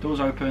 Doors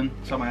open,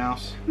 summer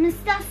house. I'm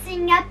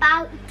discussing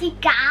about the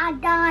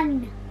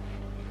garden.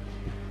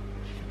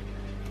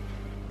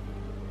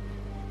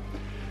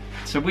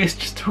 So we're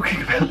just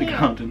talking about the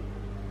garden.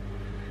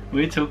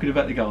 We're talking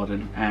about the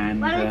garden,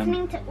 and we're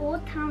listening to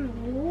Old Town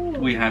Road.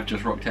 We have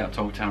just rocked out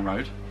to Old Town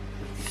Road.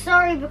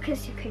 Sorry,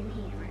 because you couldn't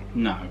hear it.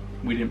 No,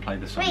 we didn't play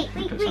the song.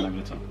 We put some over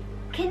the top.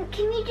 Can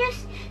you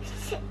just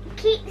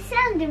keep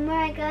sounding where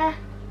I go?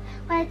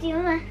 Where do you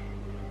wanna?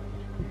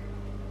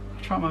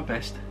 I'll try my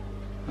best.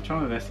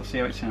 I'll see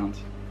how it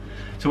sounds.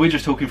 So we're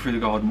just talking through the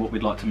garden what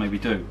we'd like to maybe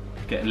do.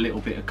 Get a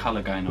little bit of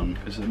colour going on,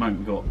 because at the moment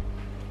we've got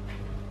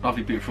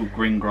lovely beautiful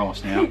green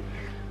grass now,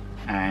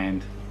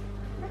 and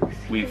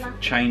we've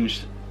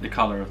changed the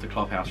colour of the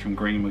clubhouse from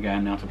green, we're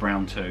going now to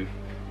brown too.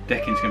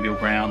 Decking's going to be all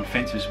brown,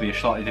 fences will be a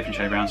slightly different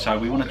shade of brown, so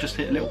we want to just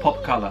hit a little pop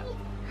of colour.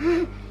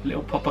 A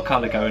little pop of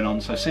colour going on.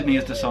 So Sydney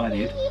has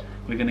decided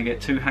we're going to get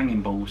two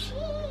hanging balls.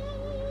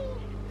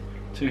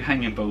 Two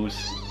hanging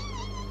balls.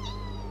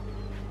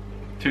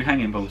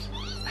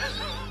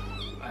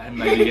 And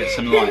maybe get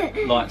some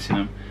lights in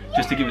them,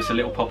 just to give us a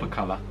little pop of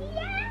colour.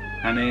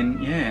 And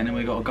then, yeah, and then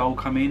we've got a goal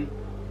come in.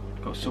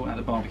 Got to sort out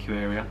the barbecue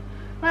area.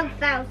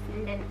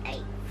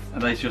 1008. Are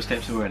those your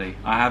steps already?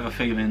 I have a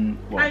feeling.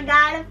 Well, I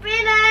got a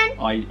feeling.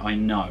 I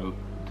know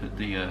that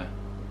the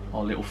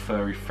our little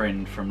furry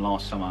friend from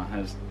last summer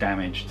has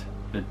damaged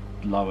the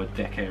lower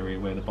deck area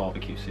where the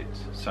barbecue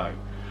sits. So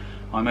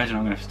I imagine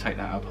I'm going to have to take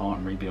that apart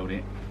and rebuild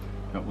it.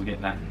 But we'll get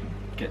to that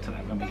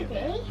when we get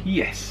there.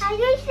 Yes. I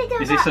usually do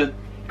Is this a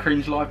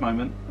cringe live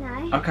moment?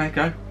 No. Okay,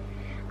 go.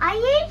 I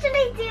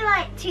usually do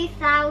like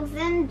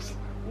 2,000,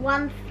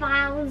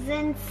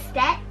 1,000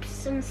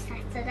 steps on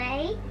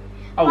Saturday.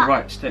 Oh, But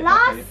right, step.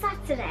 Last Okay.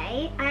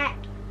 Saturday,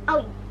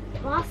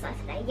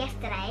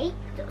 yesterday,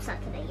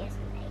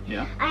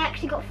 Yeah. I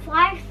actually got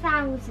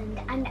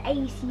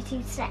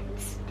 5,082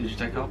 steps. Did you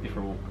take Harpy for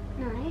a walk?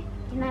 No.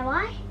 You know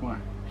why? Why?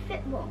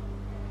 Football.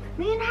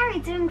 Me and Harry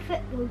doing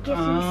football gives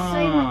me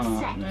so much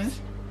steps.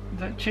 Yes. Is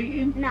that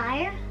cheating? No.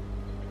 I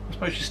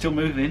suppose you're still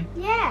moving.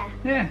 Yeah.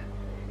 Yeah.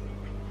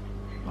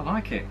 I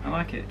like it. I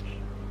like it.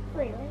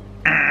 Really?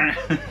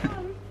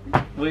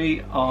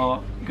 We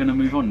are going to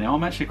move on now.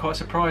 I'm actually quite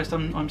surprised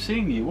I'm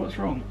seeing you. What's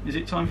wrong? Is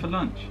it time for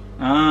lunch?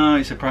 Ah,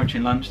 it's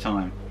approaching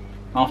lunchtime.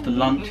 After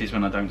lunch is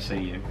when I don't see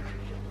you.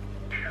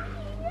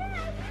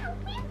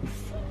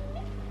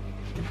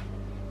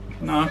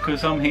 No,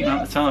 because I'm heating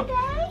up the tub.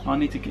 I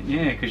need to get...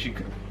 Yeah, because you...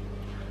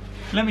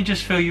 Let me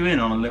just fill you in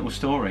on a little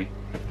story.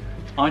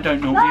 I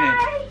don't normally...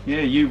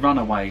 Yeah, you run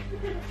away.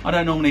 I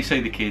don't normally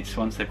see the kids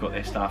once they've got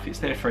their stuff. It's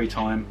their free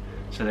time,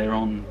 so they're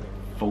on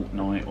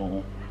Fortnite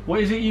or... What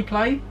is it you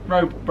play?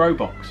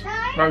 Roblox.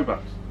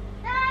 Roblox.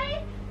 No.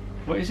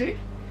 What is it?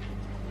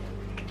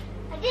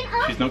 I didn't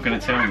ask She's not going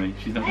to tell me.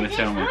 She's not going to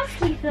tell me.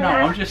 No,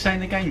 I'm just saying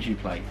the games you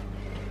play.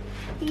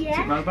 Yeah. Is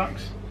it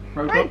Roblox?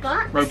 Roblox?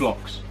 Roblox.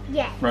 Roblox.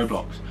 Yes.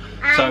 Roblox.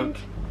 And So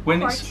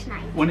when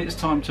Fortnite. it's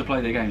time to play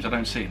their games, I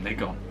don't see them. They're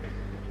gone.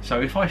 So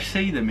if I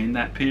see them in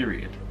that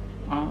period,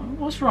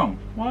 what's wrong?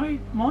 Why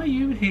are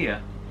you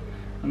here?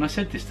 And I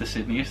said this to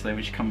Sydney yesterday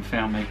when she come and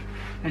found me,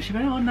 and she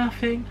went, "Oh,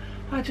 nothing.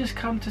 I just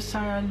come to say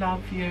I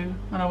love you."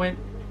 And I went,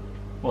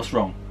 "What's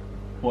wrong?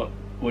 What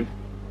do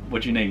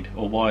you need?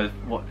 Or why?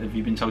 What have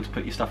you been told to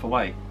put your stuff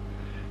away?"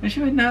 And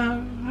she went,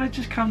 "No, I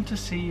just come to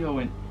see you." I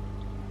went,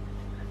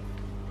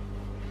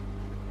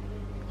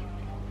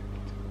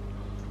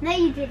 No,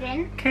 you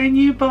didn't. "Can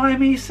you buy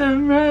me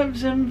some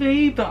rubs and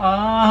Viva?"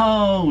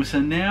 Oh,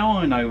 so now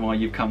I know why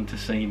you've come to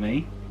see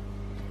me.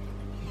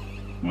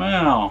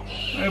 Wow.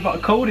 Oh, but I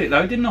called it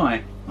though, didn't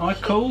I? I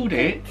called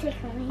it.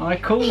 I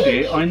called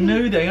it. I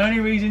knew the only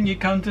reason you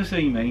come to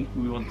see me,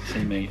 we want to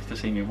see me, is to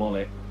see my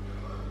wallet.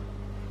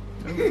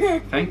 Ooh,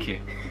 thank you.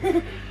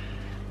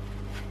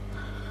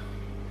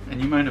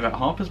 And you moaned about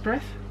Harper's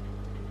breath?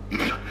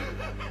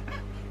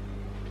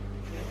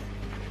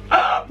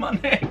 Ah, my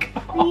neck!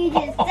 You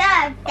deserve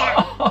that.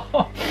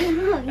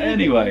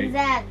 Anyway. You deserve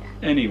that.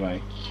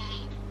 Anyway.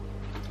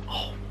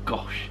 Oh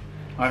gosh.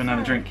 I haven't had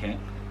a drink yet.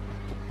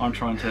 I'm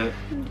trying to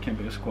get a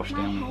bit of squash My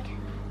down. head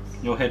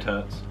hurts. Your head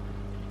hurts.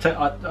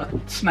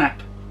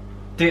 Snap.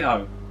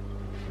 Ditto.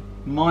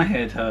 My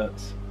head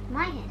hurts.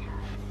 My head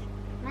hurts.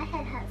 My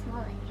head hurts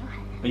more than your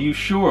head. Are you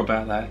sure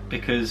about that?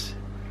 Because...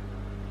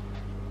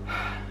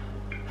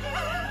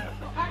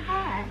 What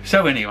hurts?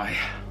 So anyway,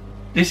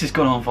 this has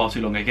gone on far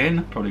too long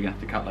again. Probably going to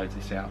have to cut loads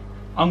of this out.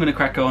 I'm going to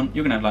crack on.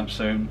 You're going to have lunch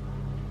soon.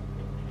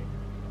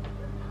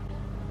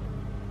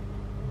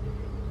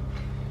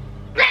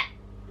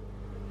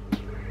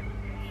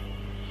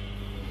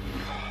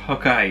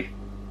 Okay.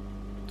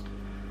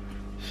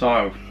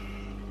 So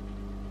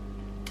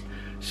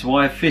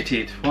I've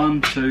fitted 4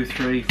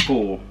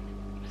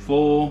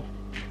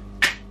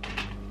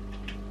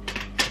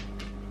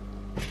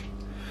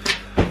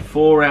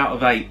 out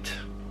of 8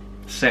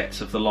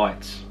 sets of the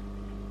lights.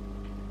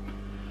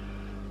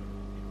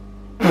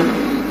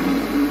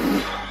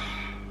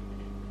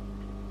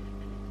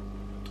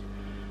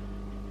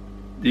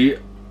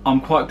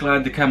 I'm quite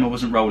glad the camera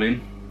wasn't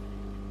rolling,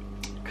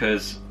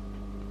 because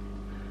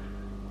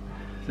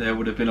there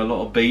would have been a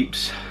lot of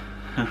beeps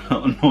and a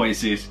lot of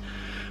noises.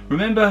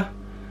 Remember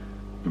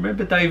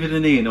David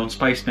and Ian on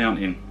Space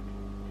Mountain?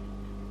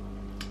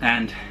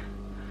 And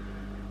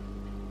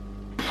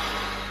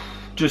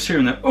just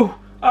hearing that,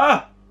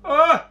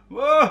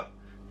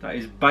 that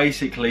is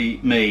basically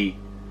me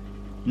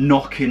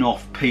knocking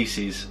off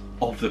pieces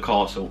of the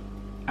castle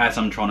as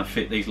I'm trying to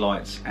fit these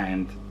lights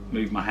and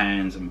move my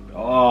hands, and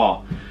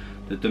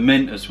the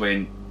Dementors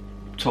went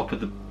top of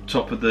the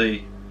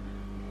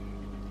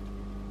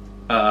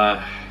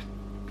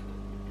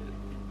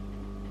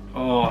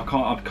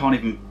I can't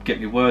even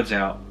get my words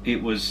out.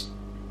 It was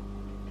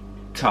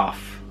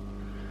tough.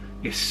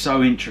 It's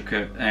so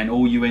intricate, and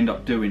all you end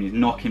up doing is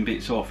knocking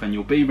bits off, and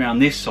you'll be around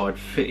this side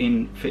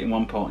fitting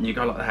one part, and you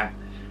go like that,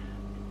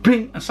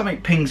 ping, and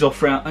something pings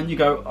off round, and you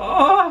go,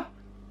 oh.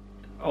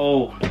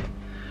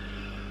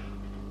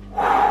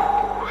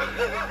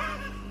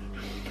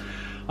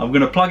 I'm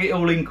gonna plug it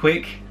all in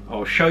quick.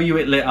 I'll show you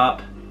it lit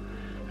up,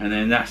 and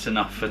then that's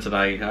enough for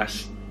today.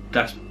 That's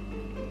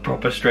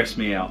proper stressed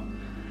me out.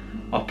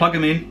 I'll plug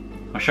them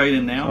in. I'll show you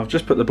them now. I've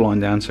just put the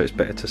blind down so it's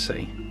better to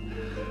see.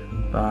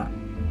 But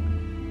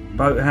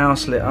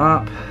boathouse lit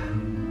up.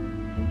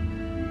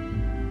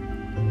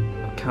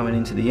 Coming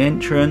into the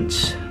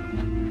entrance.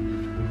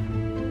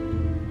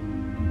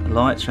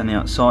 lights from the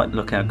outside.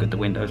 Look how good the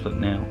windows look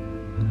now.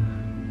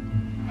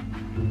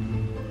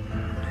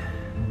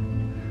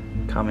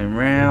 Coming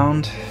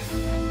round,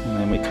 and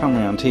then we come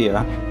round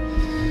here.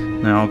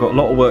 Now I've got a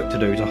lot of work to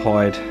do to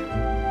hide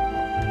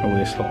all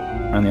this lot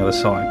on the other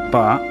side,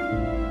 but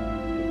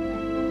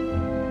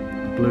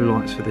the blue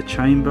lights for the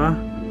chamber.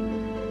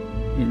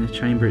 In the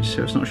chamber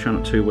itself, it's not showing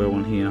up too well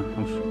on here.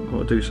 I've got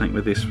to do something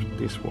with this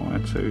wire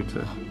too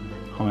to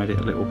hide it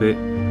a little bit.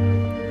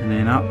 And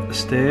then up the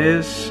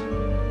stairs to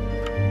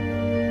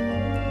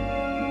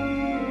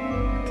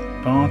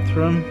the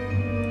bathroom,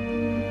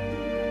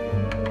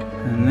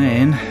 and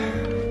then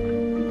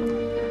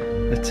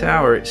the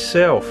tower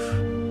itself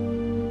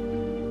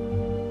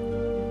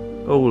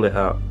all lit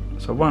up.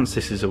 So once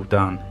this is all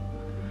done,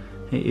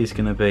 it is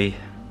going to be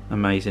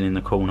amazing in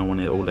the corner when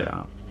it all lit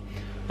up.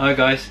 Alright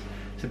guys,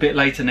 it's a bit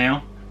later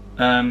now.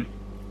 I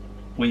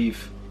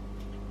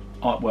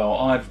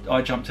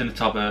jumped in the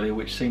tub earlier,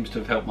 which seems to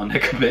have helped my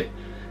neck a bit,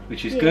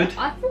 which is good.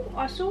 I thought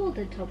I saw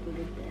the tub with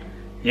it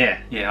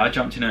there. Yeah, I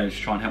jumped in earlier to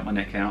try and help my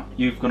neck out.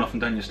 You've gone off and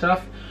done your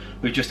stuff.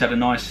 We've just had a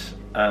nice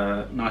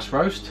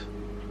roast,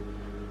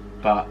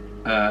 but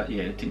yeah,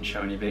 it didn't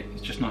show any of it.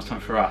 It's just nice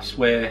time for us,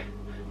 where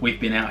we've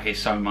been out here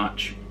so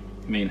much,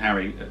 me and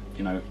Harry,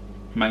 you know,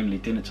 mainly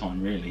dinner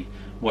time really,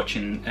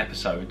 watching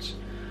episodes.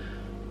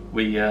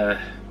 We're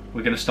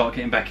going to start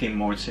getting back in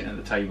more and sitting at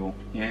the table,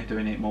 yeah,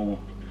 doing it more,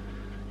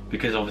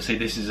 because obviously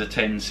this is a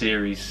 10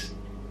 series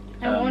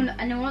and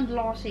one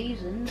last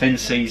season. 10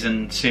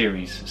 season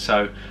series,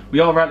 so we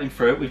are rattling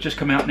through it. We've just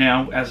come out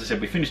now, as I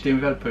said, we finished dinner,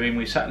 we've had a pudding,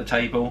 we sat at the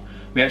table,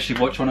 we actually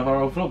watched one of our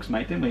old vlogs,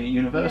 mate, didn't we, at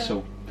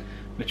Universal,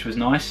 which was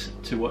nice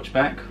to watch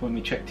back when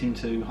we checked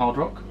into Hard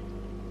Rock.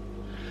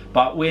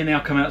 But we're now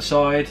come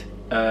outside.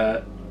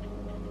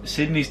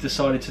 Sydney's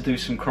decided to do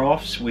some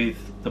crafts with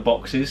the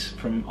boxes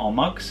from our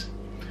mugs,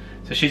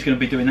 so she's going to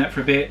be doing that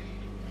for a bit.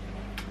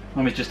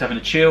 Mummy's just having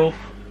a chill.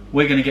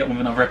 We're going to get on with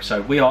another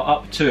episode. We are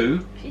up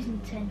to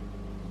season 10,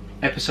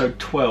 episode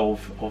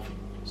 12 of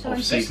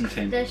season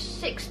 10. There's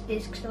 6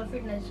 discs, and I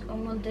think there's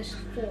on disc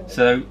 4.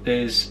 So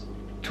there's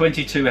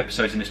 22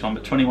 episodes in this one,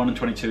 but 21 and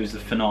 22 is the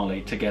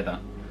finale together.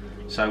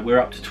 So we're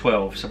up to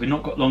 12, so we've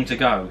not got long to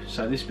go.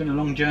 So this has been a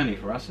long journey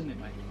for us, isn't it,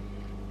 mate?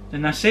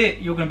 Then that's it.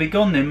 You're going to be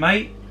gone then,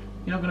 mate.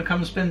 You're not going to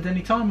come and spend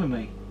any time with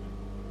me.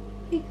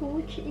 We can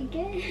watch it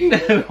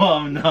again.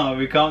 Oh no,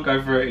 we can't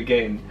go through it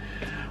again.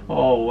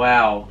 Oh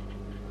wow.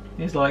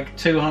 It's like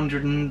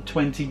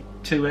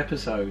 222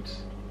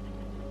 episodes.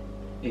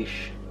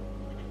 Ish.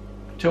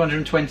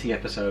 220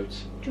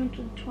 episodes.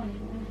 220.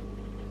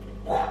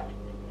 That's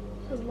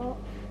a lot.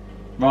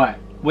 Right,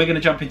 we're going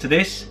to jump into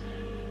this,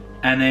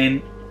 and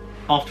then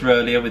after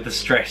earlier with the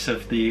stress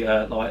of the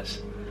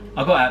lights,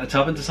 I got out of the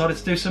tub and decided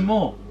to do some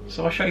more.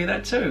 So I'll show you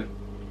that too.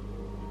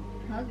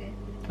 Okay.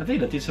 I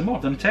did some more.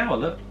 I've done a tower,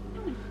 look.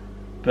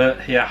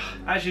 But yeah,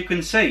 as you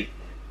can see,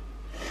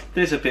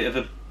 there's a bit of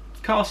a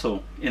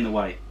castle in the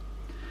way.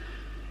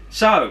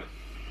 So,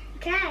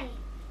 Okay.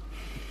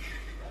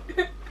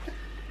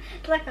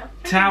 Like a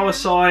tower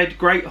side,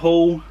 Great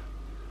Hall,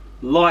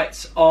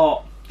 lights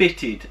are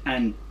fitted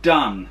and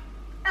done.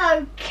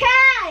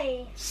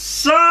 Okay.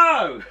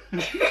 So,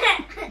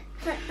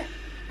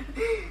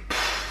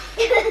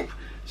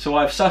 so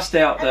I've sussed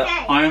out that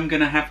I am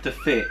going to have to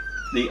fit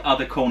the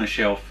other corner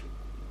shelf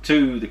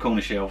to the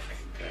corner shelf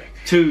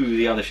to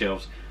the other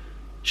shelves,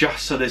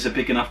 just so there's a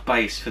big enough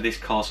base for this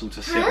castle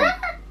to sit on.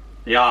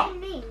 Yeah.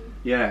 What do you mean?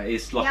 Yeah,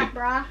 it's like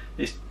bruh.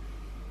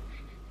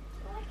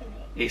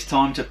 it's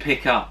time to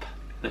pick up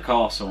the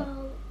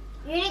castle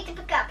You need to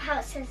pick up how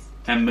it says.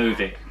 and move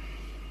it.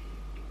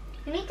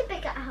 You need to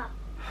pick it up.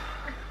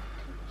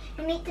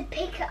 You need to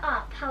pick it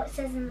up how it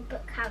says in the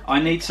book. How to I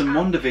need pick some it up.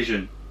 Wonder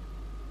Vision.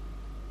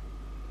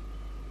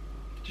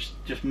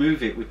 Just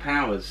move it with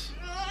powers.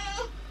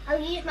 I'll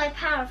use my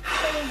power of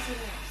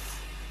craziness.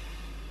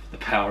 The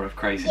power of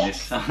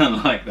craziness. Yes. I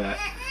like that.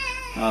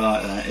 I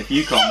like that. If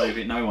you can't move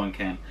it, no one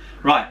can.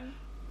 Right.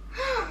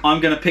 I'm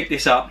going to pick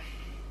this up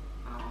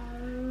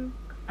and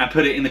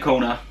put it in the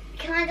corner.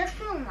 Can I just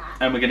film that?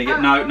 And we're going to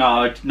get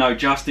no,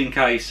 just in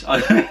case.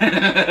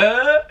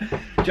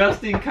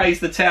 Just in case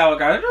the tower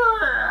goes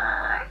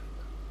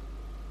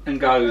and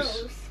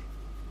goes.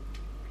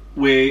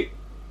 We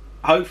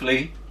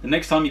hopefully the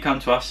next time you come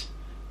to us,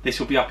 this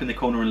will be up in the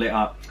corner and lit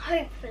up.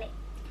 Hopefully,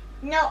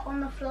 not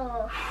on the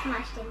floor,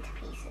 smashed into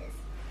pieces.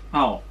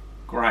 Oh,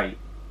 great.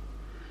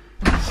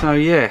 So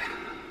yeah,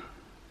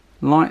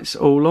 lights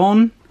all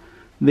on.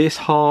 This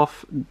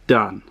half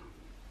done.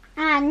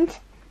 And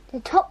the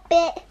top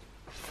bit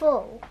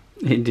full.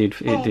 It did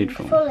fall.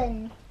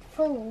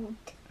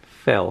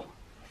 Fell.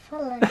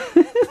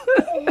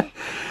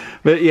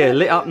 But yeah,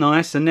 lit up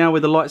nice, and now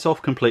with the lights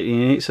off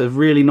completely, it's a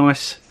really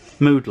nice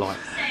mood light.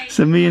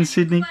 So me and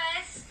Sydney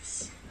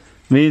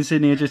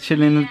are just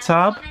chilling in the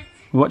tub,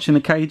 watching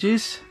the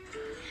cages.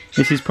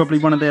 This is probably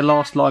one of their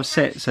last live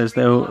sets, as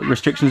their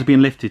restrictions are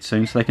being lifted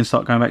soon, so they can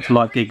start going back to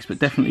live gigs, but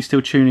definitely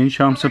still tune in,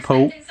 show them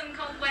support.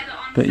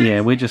 But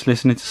yeah, we're just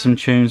listening to some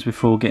tunes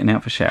before getting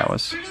out for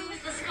showers.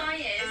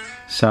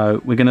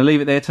 So we're going to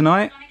leave it there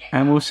tonight.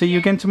 and we'll see you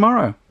again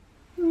tomorrow.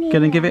 Yeah.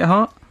 Gonna give it a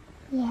heart?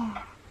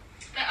 Yeah.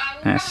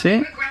 That's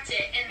it.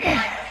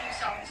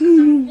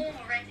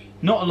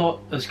 Not a lot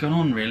has gone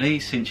on really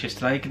since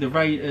yesterday.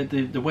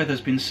 The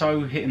weather's been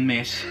so hit and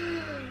miss.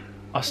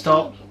 I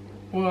start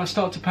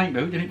to paint,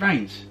 but then it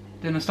rains.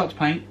 Then I start to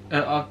paint.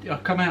 I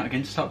come out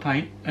again to start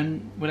paint,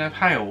 and we'll have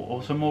hail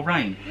or some more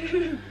rain.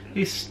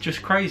 It's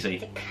just crazy.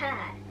 It's a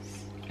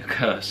curse. A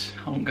curse.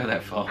 I won't go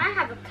that far. I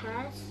have a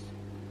curse.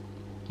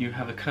 You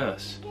have a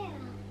curse. Yeah.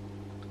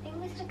 I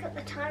always look at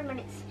the time when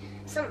it's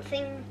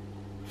something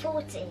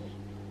 40.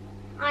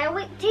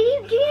 Do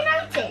you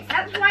notice?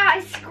 That's why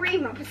I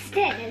scream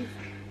upstairs.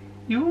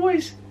 You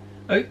always.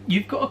 Oh,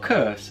 you've got a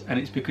curse, and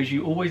it's because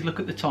you always look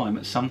at the time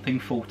at something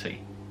 40.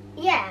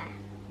 Yeah.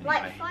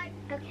 Like Okay. 5.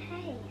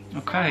 Okay.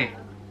 Okay.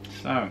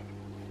 So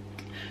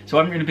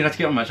I haven't really been able to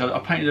get on much. I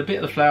painted a bit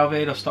of the flower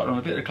bed. I started on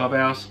a bit of the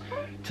clubhouse.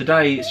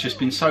 Today it's just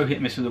been so hit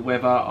and miss with the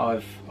weather.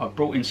 I've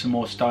brought in some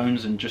more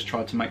stones and just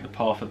tried to make the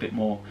path a bit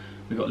more.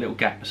 We've got a little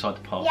gap beside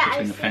the path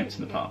between the fence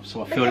and the path.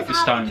 So I filled it with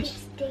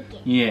stones.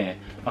 Yeah,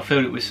 I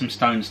filled it with some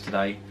stones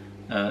today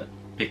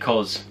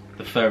because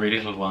the furry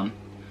little one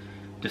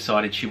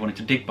decided she wanted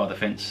to dig by the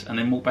fence and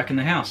then walk back in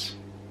the house.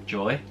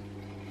 Joy.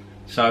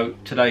 So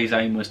today's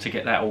aim was to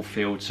get that all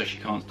filled so she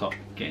can't stop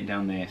getting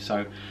down there.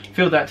 So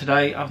filled that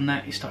today. Other than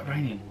that, it started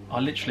raining. I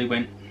literally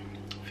went,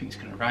 I think it's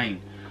going to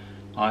rain.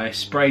 I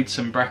sprayed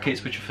some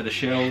brackets which are for the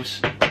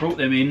shelves, brought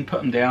them in,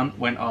 put them down,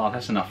 went,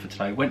 that's enough for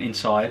today. Went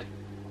inside,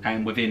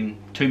 and within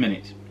 2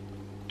 minutes,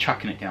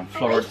 chucking it down.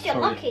 Florida.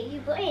 Lucky you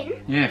got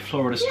in. Yeah,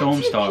 Florida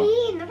storm style.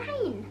 Pee in the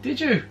rain.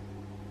 Did you?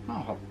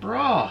 Oh,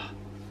 brah.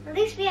 At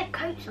least we had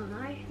coats on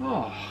though.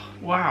 Oh,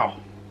 wow.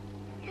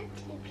 We had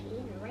to pee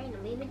in the rain,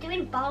 and we were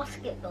doing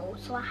basketball,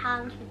 so our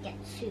hands would get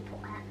super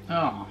wet.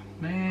 Oh,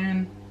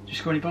 man. Did you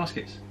score any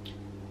baskets?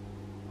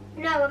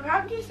 No, we're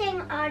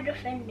practicing our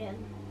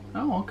defending.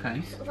 Oh,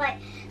 okay.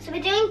 So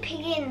we're doing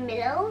piggy in the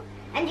middle,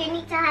 and you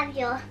need to have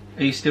your.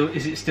 Are you still?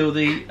 Is it still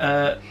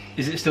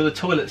the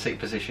toilet seat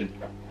position?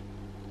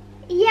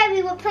 Yeah,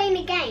 we were playing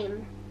a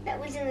game that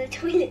was in the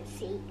toilet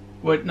seat.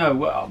 Well, no.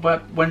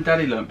 When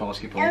Daddy learnt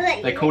basketball,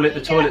 they call it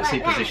the toilet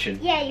seat position.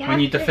 Yeah, you have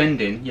when you're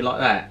defending, you're like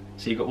that.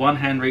 So you've got one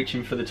hand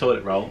reaching for the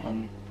toilet roll,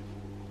 and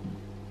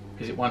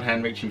is it one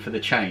hand reaching for the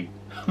chain?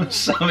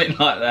 Something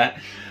like that.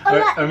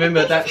 I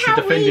remember that's the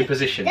defending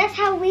position. That's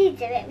how we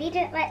do it. We do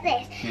it like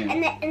this,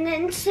 yeah. and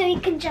then so you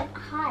can jump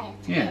higher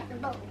to get the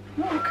ball.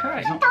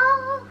 Okay,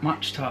 not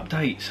much to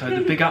update. So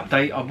the big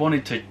update I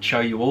wanted to show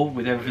you all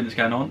with everything that's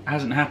going on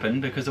hasn't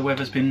happened because the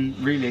weather's been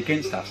really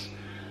against us.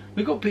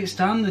 We've got bits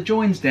done. The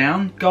join's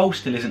down. Goal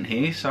still isn't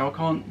here, so I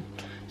can't.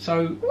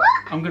 So what?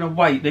 I'm going to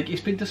wait.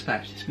 It's been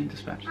dispatched. It's been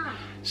dispatched. Oh.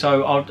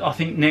 So I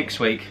think next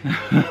week.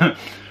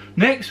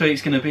 Next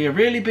week's going to be a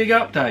really big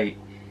update.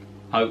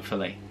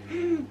 Hopefully.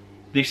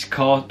 This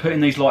car,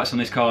 putting these lights on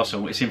this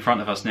castle, it's in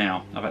front of us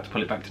now. I've had to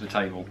pull it back to the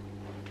table.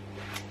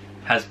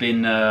 Has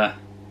been,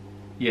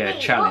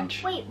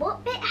 challenge.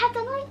 What bit had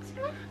the lights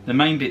on? The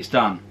main bit's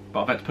done,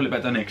 but I've had to pull it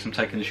back down there because I'm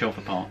taking the shelf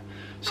apart.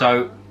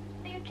 So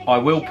I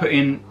will put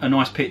in a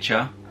nice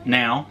picture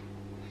now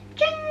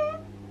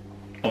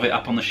of it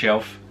up on the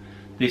shelf.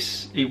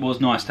 It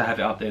was nice to have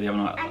it up there the other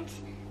night. And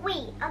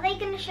wait, are they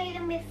going to show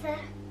them with the?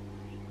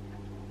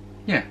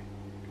 Yeah.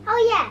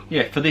 Oh yeah.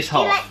 Yeah, for this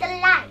half. You like the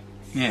lights.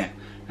 Yeah.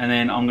 And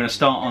then I'm going to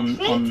start on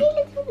the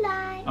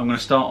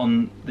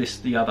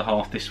other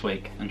half this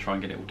week and try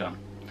and get it all done.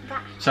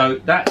 So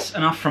that's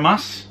enough from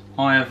us.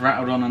 I have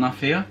rattled on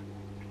enough here.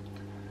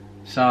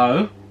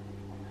 So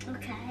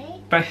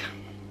okay.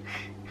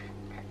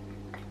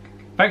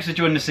 Thanks for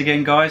joining us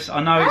again, guys.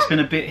 I know it's been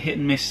a bit hit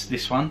and miss,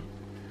 this one.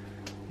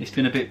 It's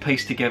been a bit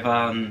pieced together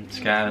and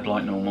scattered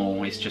like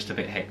normal. It's just a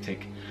bit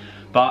hectic.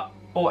 But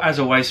as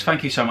always,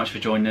 thank you so much for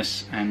joining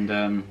us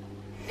and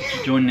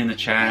joining in the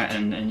chat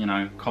and you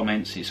know,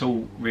 comments. It's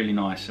all really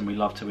nice and we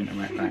love to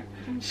interact back.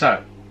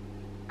 So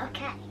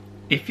okay,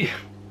 if you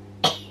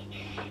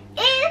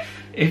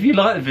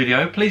like the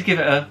video, please give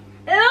it a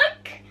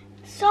like,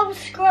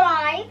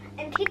 subscribe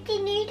and hit the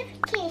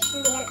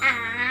notification bell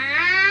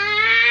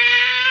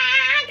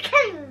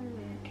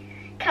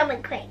and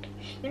comment quick.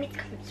 You need to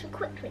comment so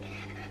quickly.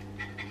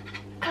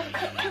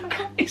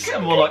 Come. You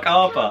sound more like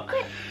Harper.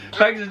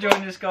 Thanks for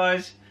joining us,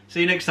 guys.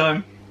 See you next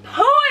time.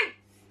 Bye.